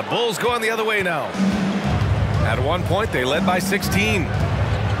 And the Bulls going the other way now. At one point, they led by 16.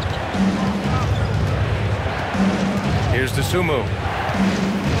 Here's Dosunmu.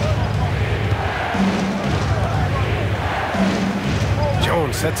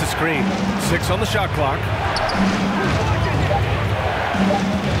 Jones sets a screen. 6 on the shot clock.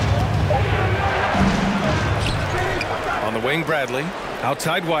 On the wing, Bradley.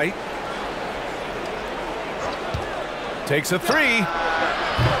 Outside White. Takes a 3.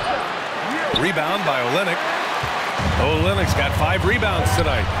 Rebound by Olynyk. Olynyk's got 5 rebounds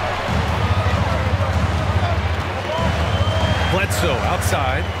tonight. Bledsoe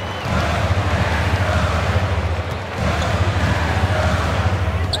outside.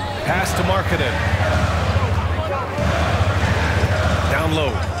 Pass to Markkanen. Down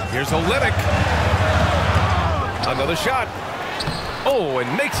low. Here's Olynyk. Another shot. Oh,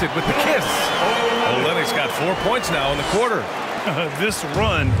 and makes it with the kiss. Olynyk's got 4 points now in the quarter. This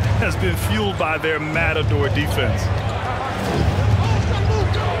run has been fueled by their Matador defense.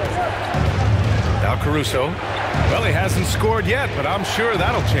 Now Caruso. Well, he hasn't scored yet, but I'm sure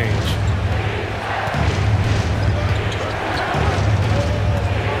that'll change.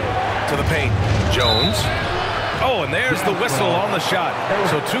 paint. Jones. Oh, and there's the whistle on the shot.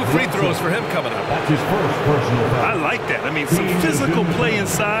 So 2 free throws for him coming up. That's his first personal foul. I like that. I mean, some physical play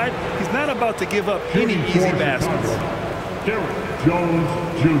inside. He's not about to give up any easy baskets. Derek Jones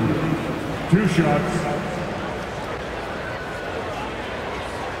Jr. 2 shots.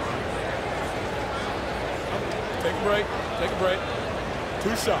 Take a break. Take a break.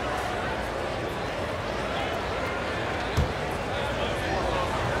 2 shots.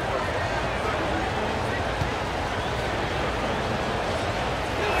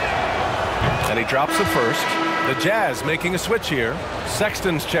 And he drops the first. The Jazz making a switch here.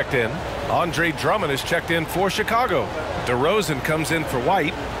 Sexton's checked in. Andre Drummond is checked in for Chicago. DeRozan comes in for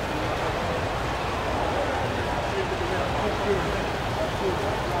White.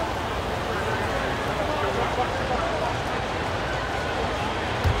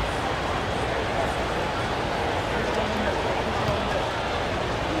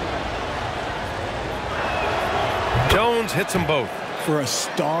 Jones hits them both. For a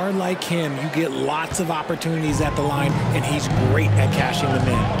star like him, you get lots of opportunities at the line, and he's great at cashing them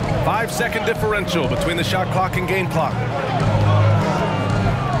in. 5-second differential between the shot clock and game clock.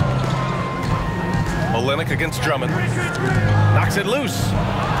 Olenek against Drummond. Knocks it loose.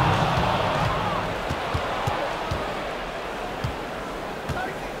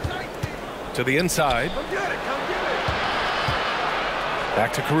 To the inside.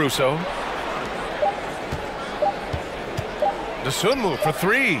 Back to Caruso. Dosunmu for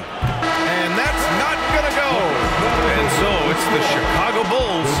 3. And that's not going to go. And so it's the Chicago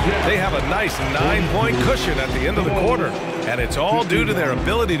Bulls. They have a nice 9-point cushion at the end of the quarter. And it's all due to their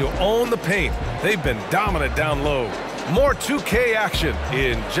ability to own the paint. They've been dominant down low. More 2K action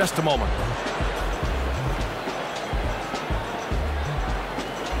in just a moment.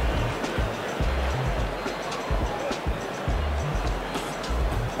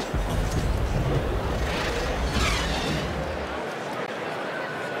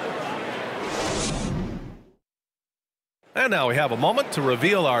 And now we have a moment to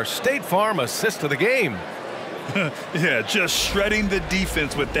reveal our State Farm assist of the game. Yeah, just shredding the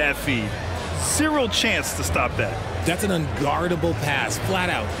defense with that feed. Zero chance to stop that. That's an unguardable pass, flat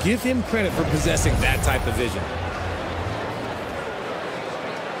out. Give him credit for possessing that type of vision.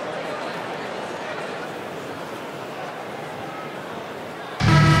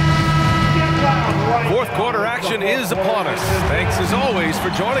 Fourth quarter action is upon us. Thanks as always for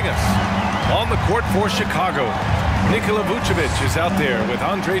joining us. On the court for Chicago, Nikola Vucevic is out there with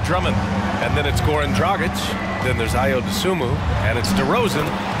Andre Drummond. And then it's Goran Dragic. Then there's Ayo Dosunmu. And it's DeRozan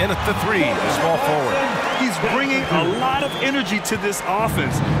in at the 3, the small forward. He's bringing a lot of energy to this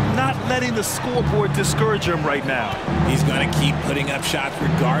offense, not letting the scoreboard discourage him right now. He's going to keep putting up shots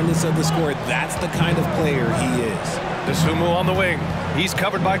regardless of the score. That's the kind of player he is. Dosunmu on the wing. He's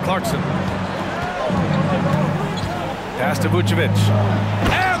covered by Clarkson. Pass to Vucevic.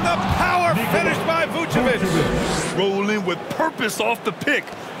 And the power finish by Vucevic. Rolling with purpose off the pick.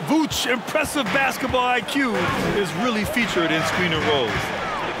 Vooch, impressive basketball IQ, is really featured in screen and rolls.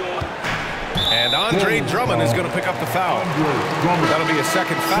 And Andre Drummond is going to pick up the foul. That'll be a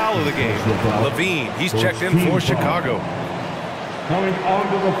second foul of the game. Levine, he's checked in for Chicago. Coming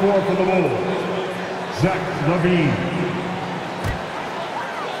onto the floor for the Bulls, Zach Levine.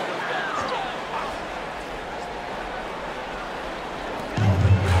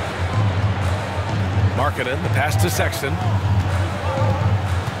 Markkanen, the pass to Sexton.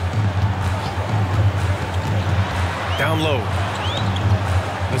 Down low.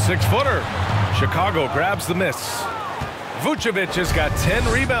 The 6-footer. Chicago grabs the miss. Vucevic has got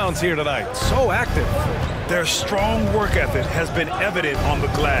 10 rebounds here tonight. So active. Their strong work ethic has been evident on the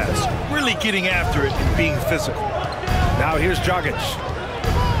glass. Really getting after it and being physical. Now here's Dragic.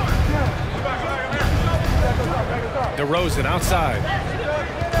 DeRozan outside.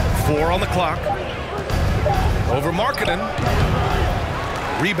 4 on the clock. Over Markkanen.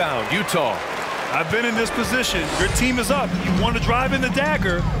 Rebound, Utah. I've been in this position. Your team is up. You want to drive in the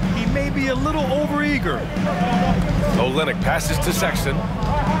dagger. He may be a little overeager. Olenek passes to Sexton.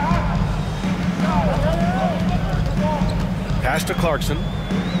 Pass to Clarkson.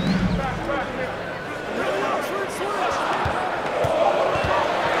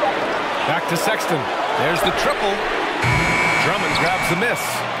 Back to Sexton. There's the triple. Drummond grabs the miss.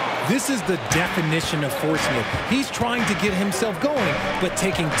 This is the definition of forcing it. He's trying to get himself going, but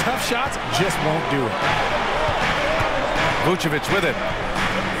taking tough shots just won't do it. Vucevic with it.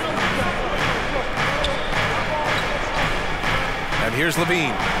 And here's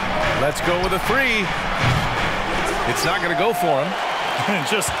Levine. Let's go with a 3. It's not going to go for him.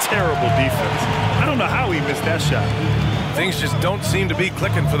 Just terrible defense. I don't know how he missed that shot. Things just don't seem to be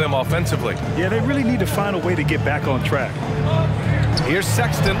clicking for them offensively. Yeah, they really need to find a way to get back on track. Here's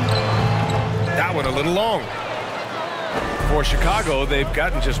Sexton. That one a little long. For Chicago, they've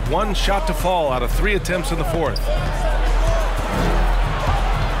gotten just one shot to fall out of 3 attempts in the fourth.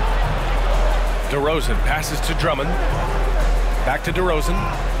 DeRozan passes to Drummond. Back to DeRozan.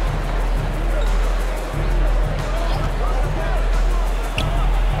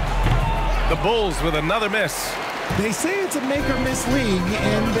 The Bulls with another miss. They say it's a make or miss league,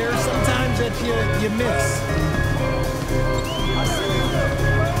 and there are some times that you miss.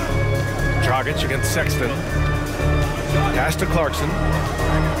 Dragic against Sexton. Pass to Clarkson.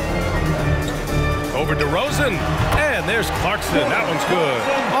 Over DeRozan. And there's Clarkson. That one's good.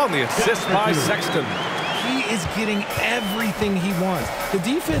 On the assist by Sexton. He is getting everything he wants. The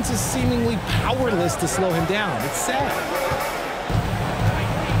defense is seemingly powerless to slow him down. It's sad.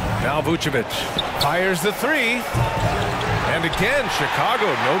 Now Vucevic fires the three. And again, Chicago,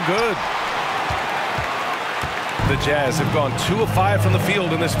 no good. The Jazz have gone 2 of 5 from the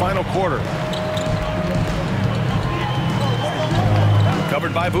field in this final quarter.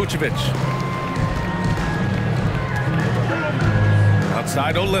 Covered by Vucevic.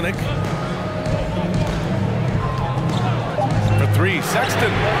 Outside Olynyk. For 3,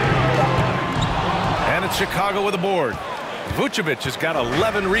 Sexton. And it's Chicago with a board. Vucevic has got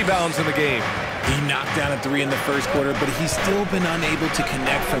 11 rebounds in the game. He knocked down a 3 in the first quarter, but he's still been unable to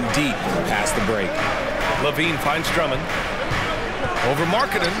connect from deep past the break. Levine finds Drummond. Over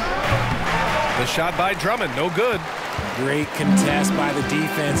Markkanen. The shot by Drummond, no good. Great contest by the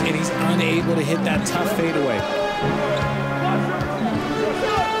defense, and he's unable to hit that tough fadeaway.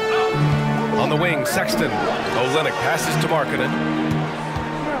 On the wing, Sexton. Olynyk passes to Markkanen.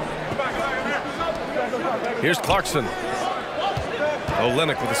 Here's Clarkson.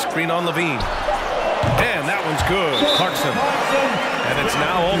 Olynyk with a screen on Levine. And that one's good. Clarkson. And it's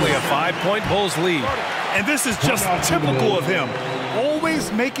now only a 5-point Bulls lead. And this is just typical of him.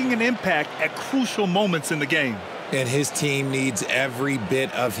 Always making an impact at crucial moments in the game. And his team needs every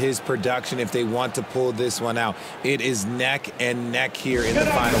bit of his production if they want to pull this one out. It is neck and neck here in the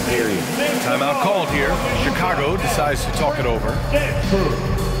final period. Timeout called here. Chicago decides to talk it over.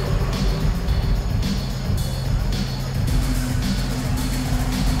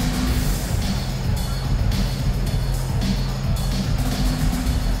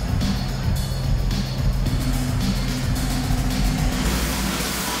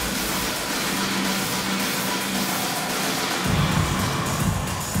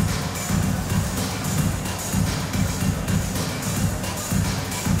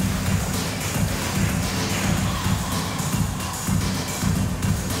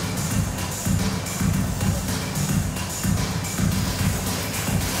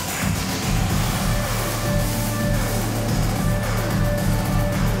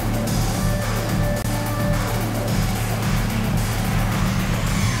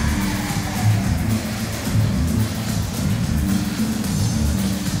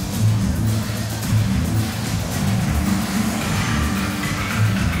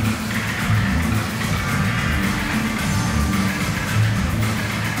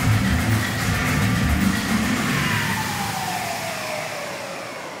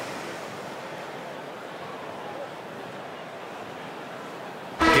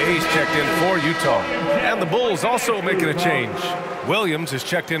 Checked in for Utah. And the Bulls also making a change. Williams is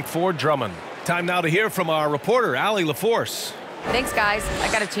checked in for Drummond. Time now to hear from our reporter, Allie LaForce. Thanks, guys. I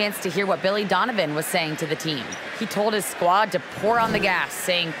got a chance to hear what Billy Donovan was saying to the team. He told his squad to pour on the gas,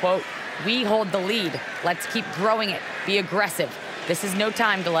 saying, quote, "We hold the lead. Let's keep growing it. Be aggressive. This is no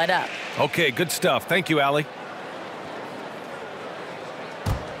time to let up." Okay, good stuff. Thank you, Allie.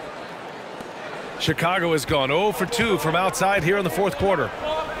 Chicago has gone 0 for 2 from outside here in the fourth quarter.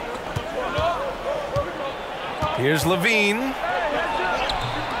 Here's Levine.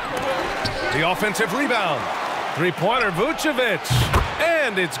 The offensive rebound. Three-pointer, Vucevic.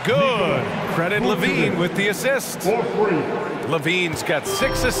 And it's good. Credit Levine with the assist. Levine's got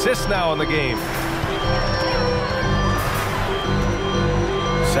 6 assists now in the game.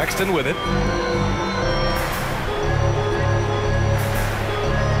 Sexton with it.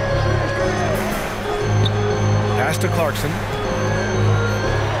 Pass to Clarkson.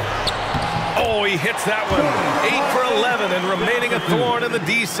 Oh, he hits that one. 8 for 11 and remaining a thorn in the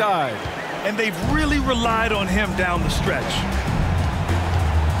D side. And they've really relied on him down the stretch.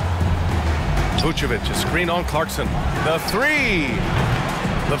 Vucevic, a screen on Clarkson. The three.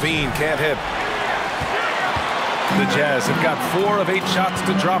 Levine can't hit. The Jazz have got 4 of 8 shots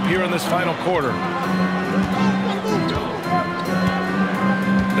to drop here in this final quarter.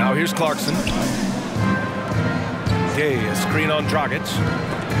 Now here's Clarkson. Okay, a screen on Dragic.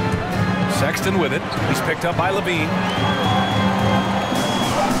 Sexton with it. He's picked up by Levine.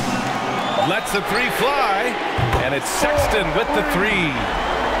 Lets the three fly, and it's Sexton with the three.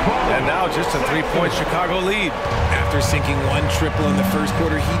 And now just a three-point Chicago lead. After sinking one triple in the first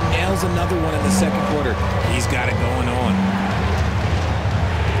quarter, he nails another one in the second quarter. He's got it going on.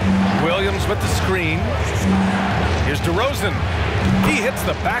 Williams with the screen. Here's DeRozan. He hits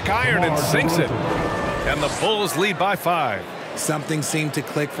the back iron and sinks it. And the Bulls lead by 5. Something seemed to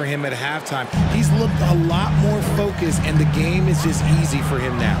click for him at halftime. He's looked a lot more focused, and the game is just easy for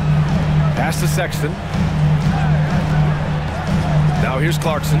him now. Pass to Sexton. Now here's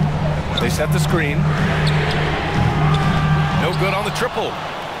Clarkson. They set the screen. No good on the triple.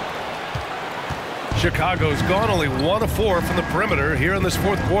 Chicago's gone only 1 of 4 from the perimeter here in this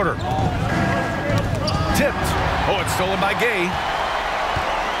fourth quarter. Tipped. Oh, it's stolen by Gay.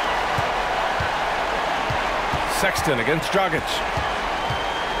 Sexton against Dragic.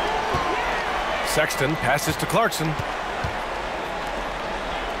 Sexton passes to Clarkson.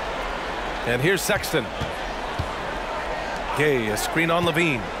 And here's Sexton. Gay, a screen on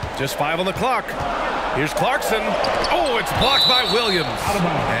Levine. Just 5 on the clock. Here's Clarkson. Oh, it's blocked by Williams.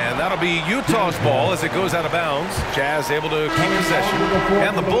 And that'll be Utah's ball as it goes out of bounds. Jazz able to keep possession.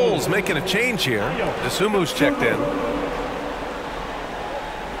 And the Bulls making a change here. Desumu's checked in.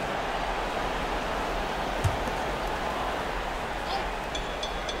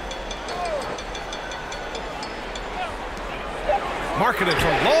 Marketed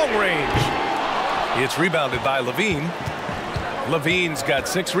from long range. It's rebounded by Levine. Levine's got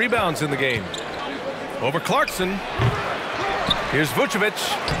 6 rebounds in the game. Over Clarkson. Here's Vucevic.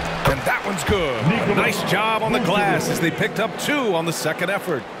 And that one's good. Nice job on the glass as they picked up 2 on the second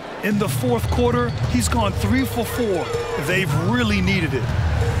effort. In the fourth quarter, he's gone 3 for 4. They've really needed it.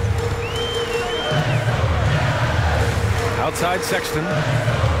 Outside Sexton.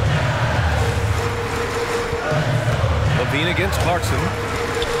 Levine against Clarkson.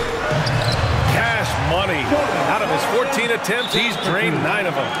 Cash money. Out of his 14 attempts, he's drained 9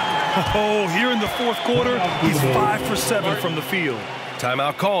 of them. Oh, here in the fourth quarter, he's 5 for 7 from the field.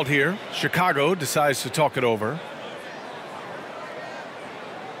 Timeout called here. Chicago decides to talk it over.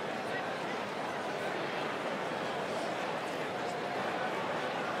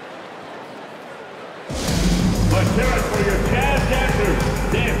 Let's hear it for your Jazz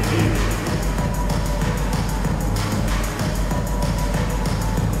dancers. Dance team.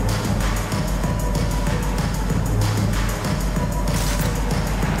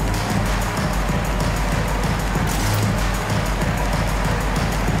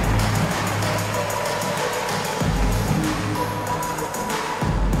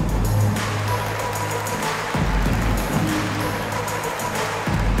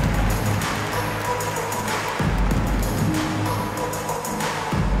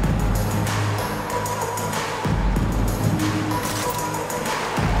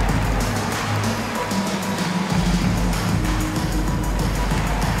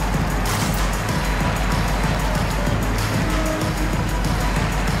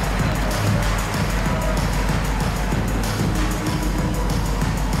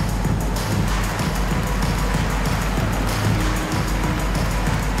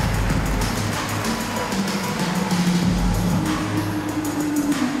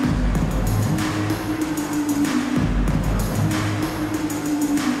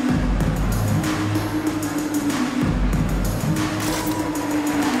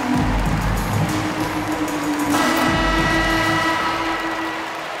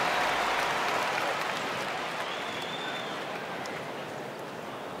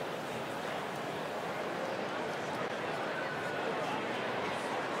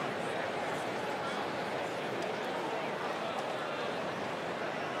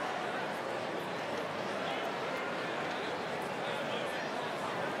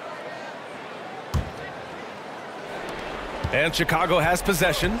 And Chicago has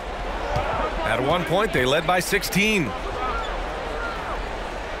possession. At one point, they led by 16.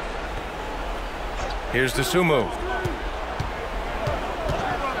 Here's Desumo.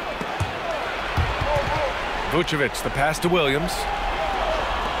 Vucevic, the pass to Williams.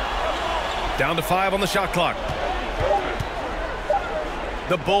 Down to 5 on the shot clock.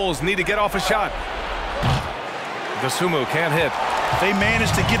 The Bulls need to get off a shot. Desumo can't hit. They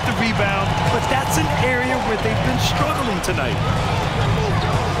managed to get the rebound, but that's an area where they've been struggling tonight.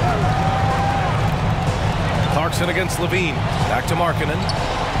 Clarkson against Levine. Back to Markkanen.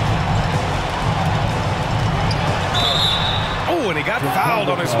 Oh, and he got fouled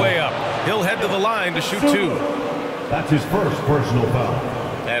on his way up. He'll head to the line to shoot 2. That's his first personal foul.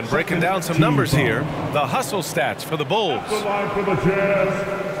 And breaking down some numbers here, the hustle stats for the Bulls. The line for the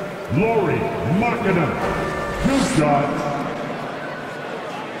Jazz, Lauri Markkanen, 2 shots.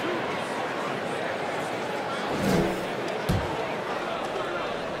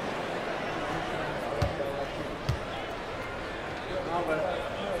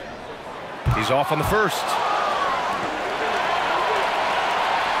 He's off on the first.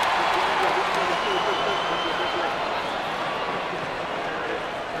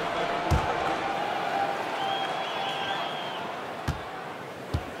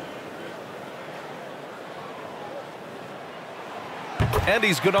 And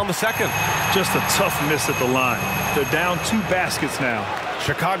he's good on the second. Just a tough miss at the line. They're down 2 baskets now.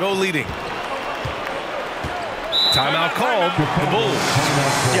 Chicago leading. Timeout called. The Bulls.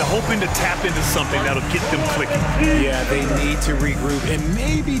 Yeah, hoping to tap into something that'll get them clicking. Yeah, they need to regroup and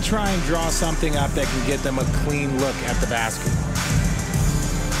maybe try and draw something up that can get them a clean look at the basket.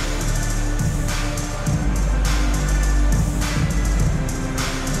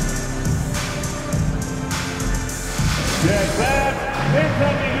 Jazz fans, here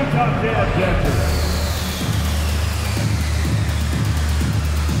come the Utah Jazz dancers.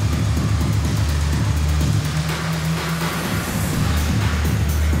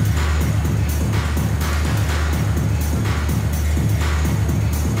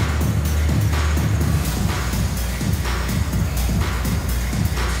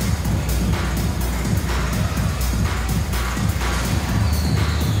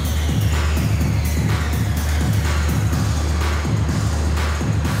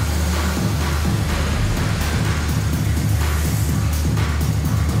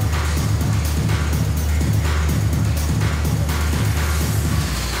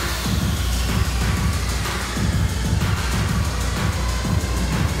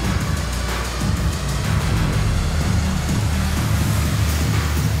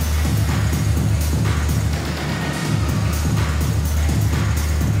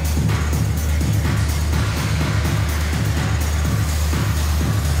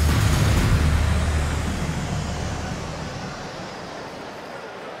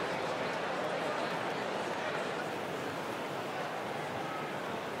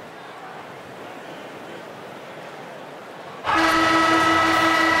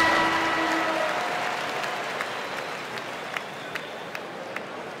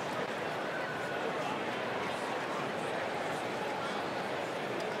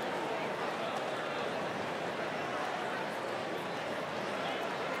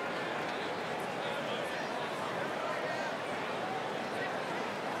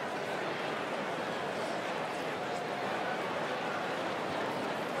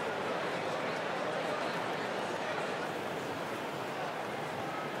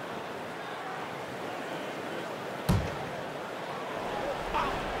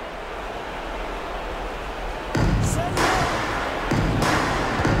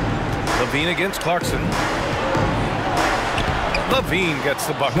 LaVine against Clarkson. LaVine gets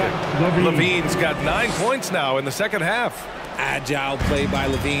the bucket. LaVine's got 9 points now in the second half. Agile play by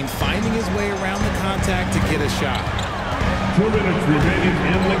LaVine, finding his way around the contact to get a shot. 2 minutes remaining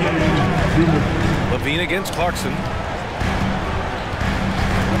in the game. LaVine against Clarkson.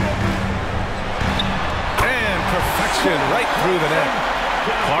 And perfection right through the net.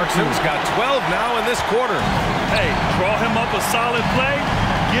 Clarkson's got 12 now in this quarter. Hey, draw him up a solid play,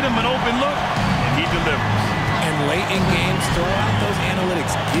 get him an open look, and he delivers. And late in games, throw out those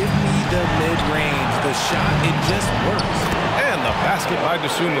analytics. Give me the mid-range. The shot, it just works. And the basket by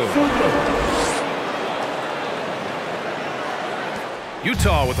Dosunmu.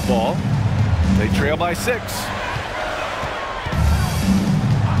 Utah with the ball. They trail by 6.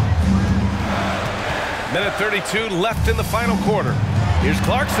 Minute 32 left in the final quarter. Here's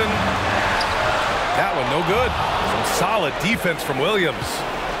Clarkson. That one no good. Some solid defense from Williams.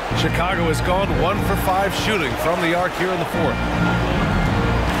 Chicago has gone 1 for 5 shooting from the arc here in the fourth.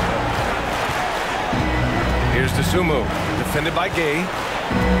 Here's Dosunmu, defended by Gay.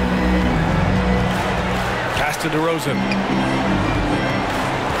 Pass to DeRozan.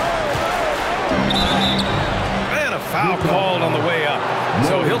 And a foul called on the way up.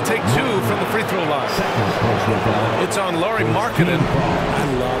 So he'll take 2 from the free throw line. It's on Lauri Markkanen. I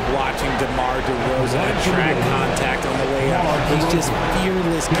love watching DeMar DeRozan attract contact on the way up. He's just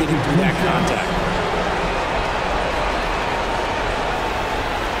fearless getting through that contact.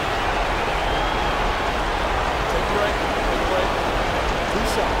 Take a break. Take a break. 2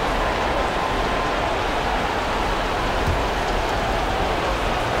 shots.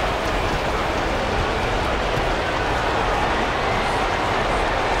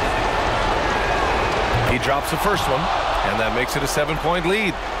 He drops the first one. And that makes it a 7-point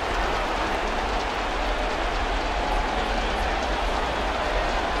lead.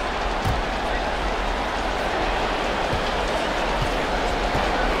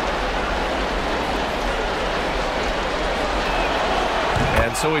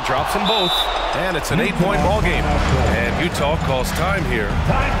 And so he drops them both, and it's an 8-point ball game. And Utah calls time here.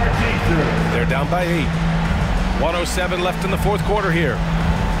 They're down by 8. 1:07 left in the fourth quarter here.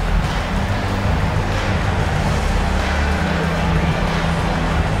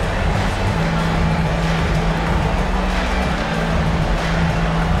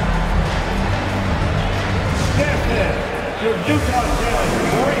 Your Utah Jazz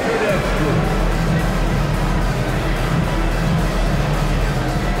record extra.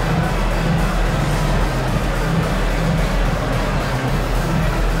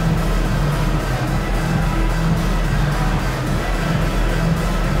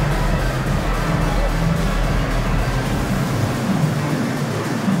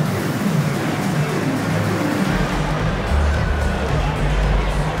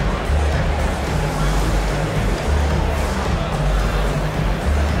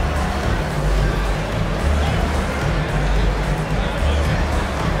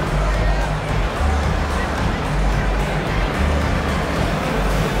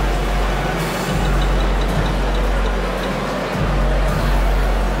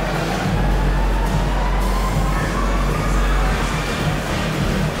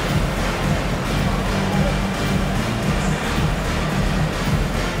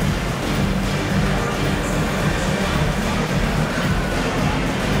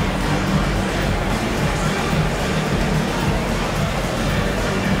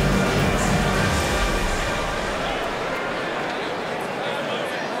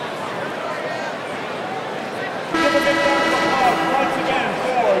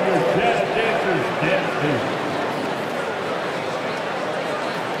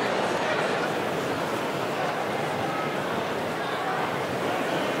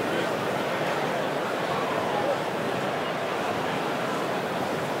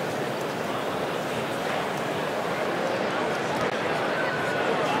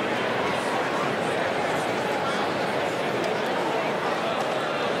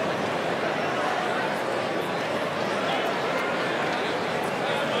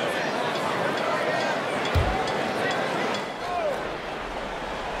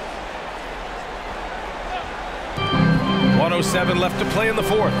 .07 left to play in the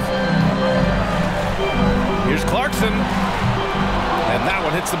fourth. Here's Clarkson. And that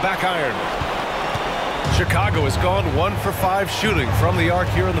one hits the back iron. Chicago has gone 1 for 5 shooting from the arc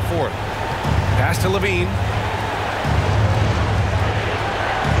here in the fourth. Pass to Levine.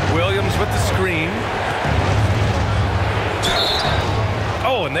 Williams with the screen.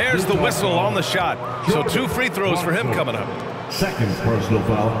 Oh, and there's the whistle on the shot. So 2 free throws for him coming up. Second personal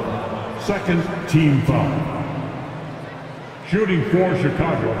foul. Second team foul. Shooting for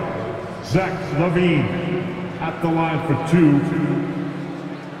Chicago, Zach Levine at the line for 2.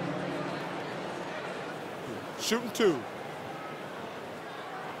 Shooting 2.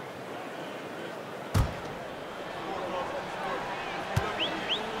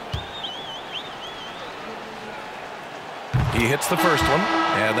 He hits the first one,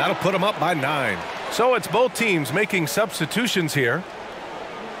 and that'll put him up by 9. So it's both teams making substitutions here.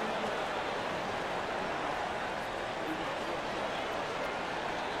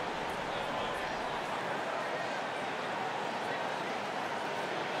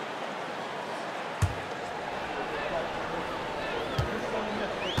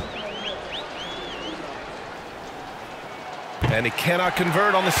 And he cannot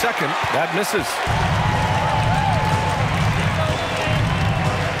convert on the second. That misses.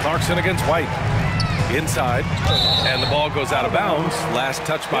 Clarkson against White. Inside. And the ball goes out of bounds. Last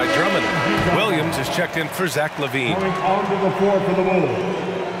touch by Drummond. Williams is checked in for Zach Levine. Coming onto the floor for the Bulls,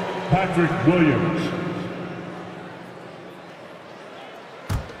 Patrick Williams.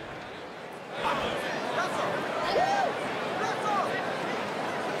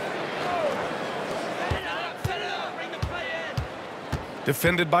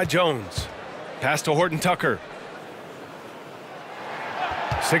 Defended by Jones. Pass to Horton Tucker.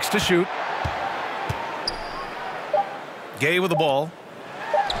 6 to shoot. Gay with the ball.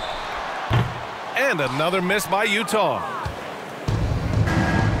 And another miss by Utah.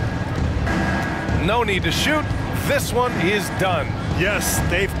 No need to shoot. This one is done. Yes,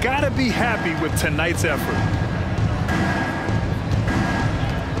 they've got to be happy with tonight's effort.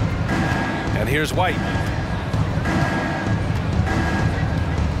 And here's White.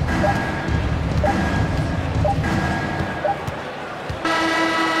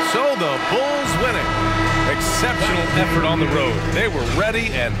 So the Bulls winning. They exceptional effort on the road. They were ready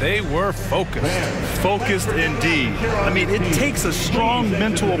and they were focused. Focused indeed. I mean, it takes a strong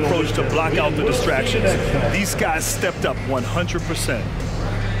mental approach to block out the distractions. These guys stepped up 100%.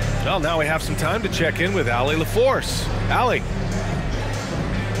 Well, now we have some time to check in with Allie LaForce. Allie.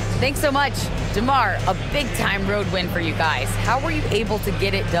 Thanks so much. DeMar, a big-time road win for you guys. How were you able to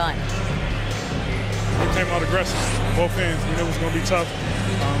get it done? We came out aggressive, both ends. We knew it was going to be tough.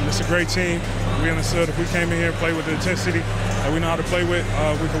 It's a great team. We understood if we came in here and played with the intensity that we know how to play with,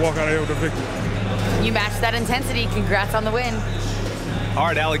 we could walk out of here with a victory. You matched that intensity. Congrats on the win. All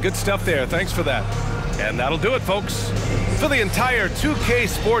right, Allie, good stuff there. Thanks for that. And that'll do it, folks. For the entire 2K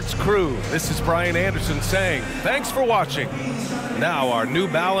Sports crew, this is Brian Anderson saying thanks for watching. Now our New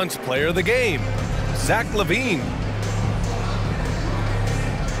Balance player of the game, Zach Levine.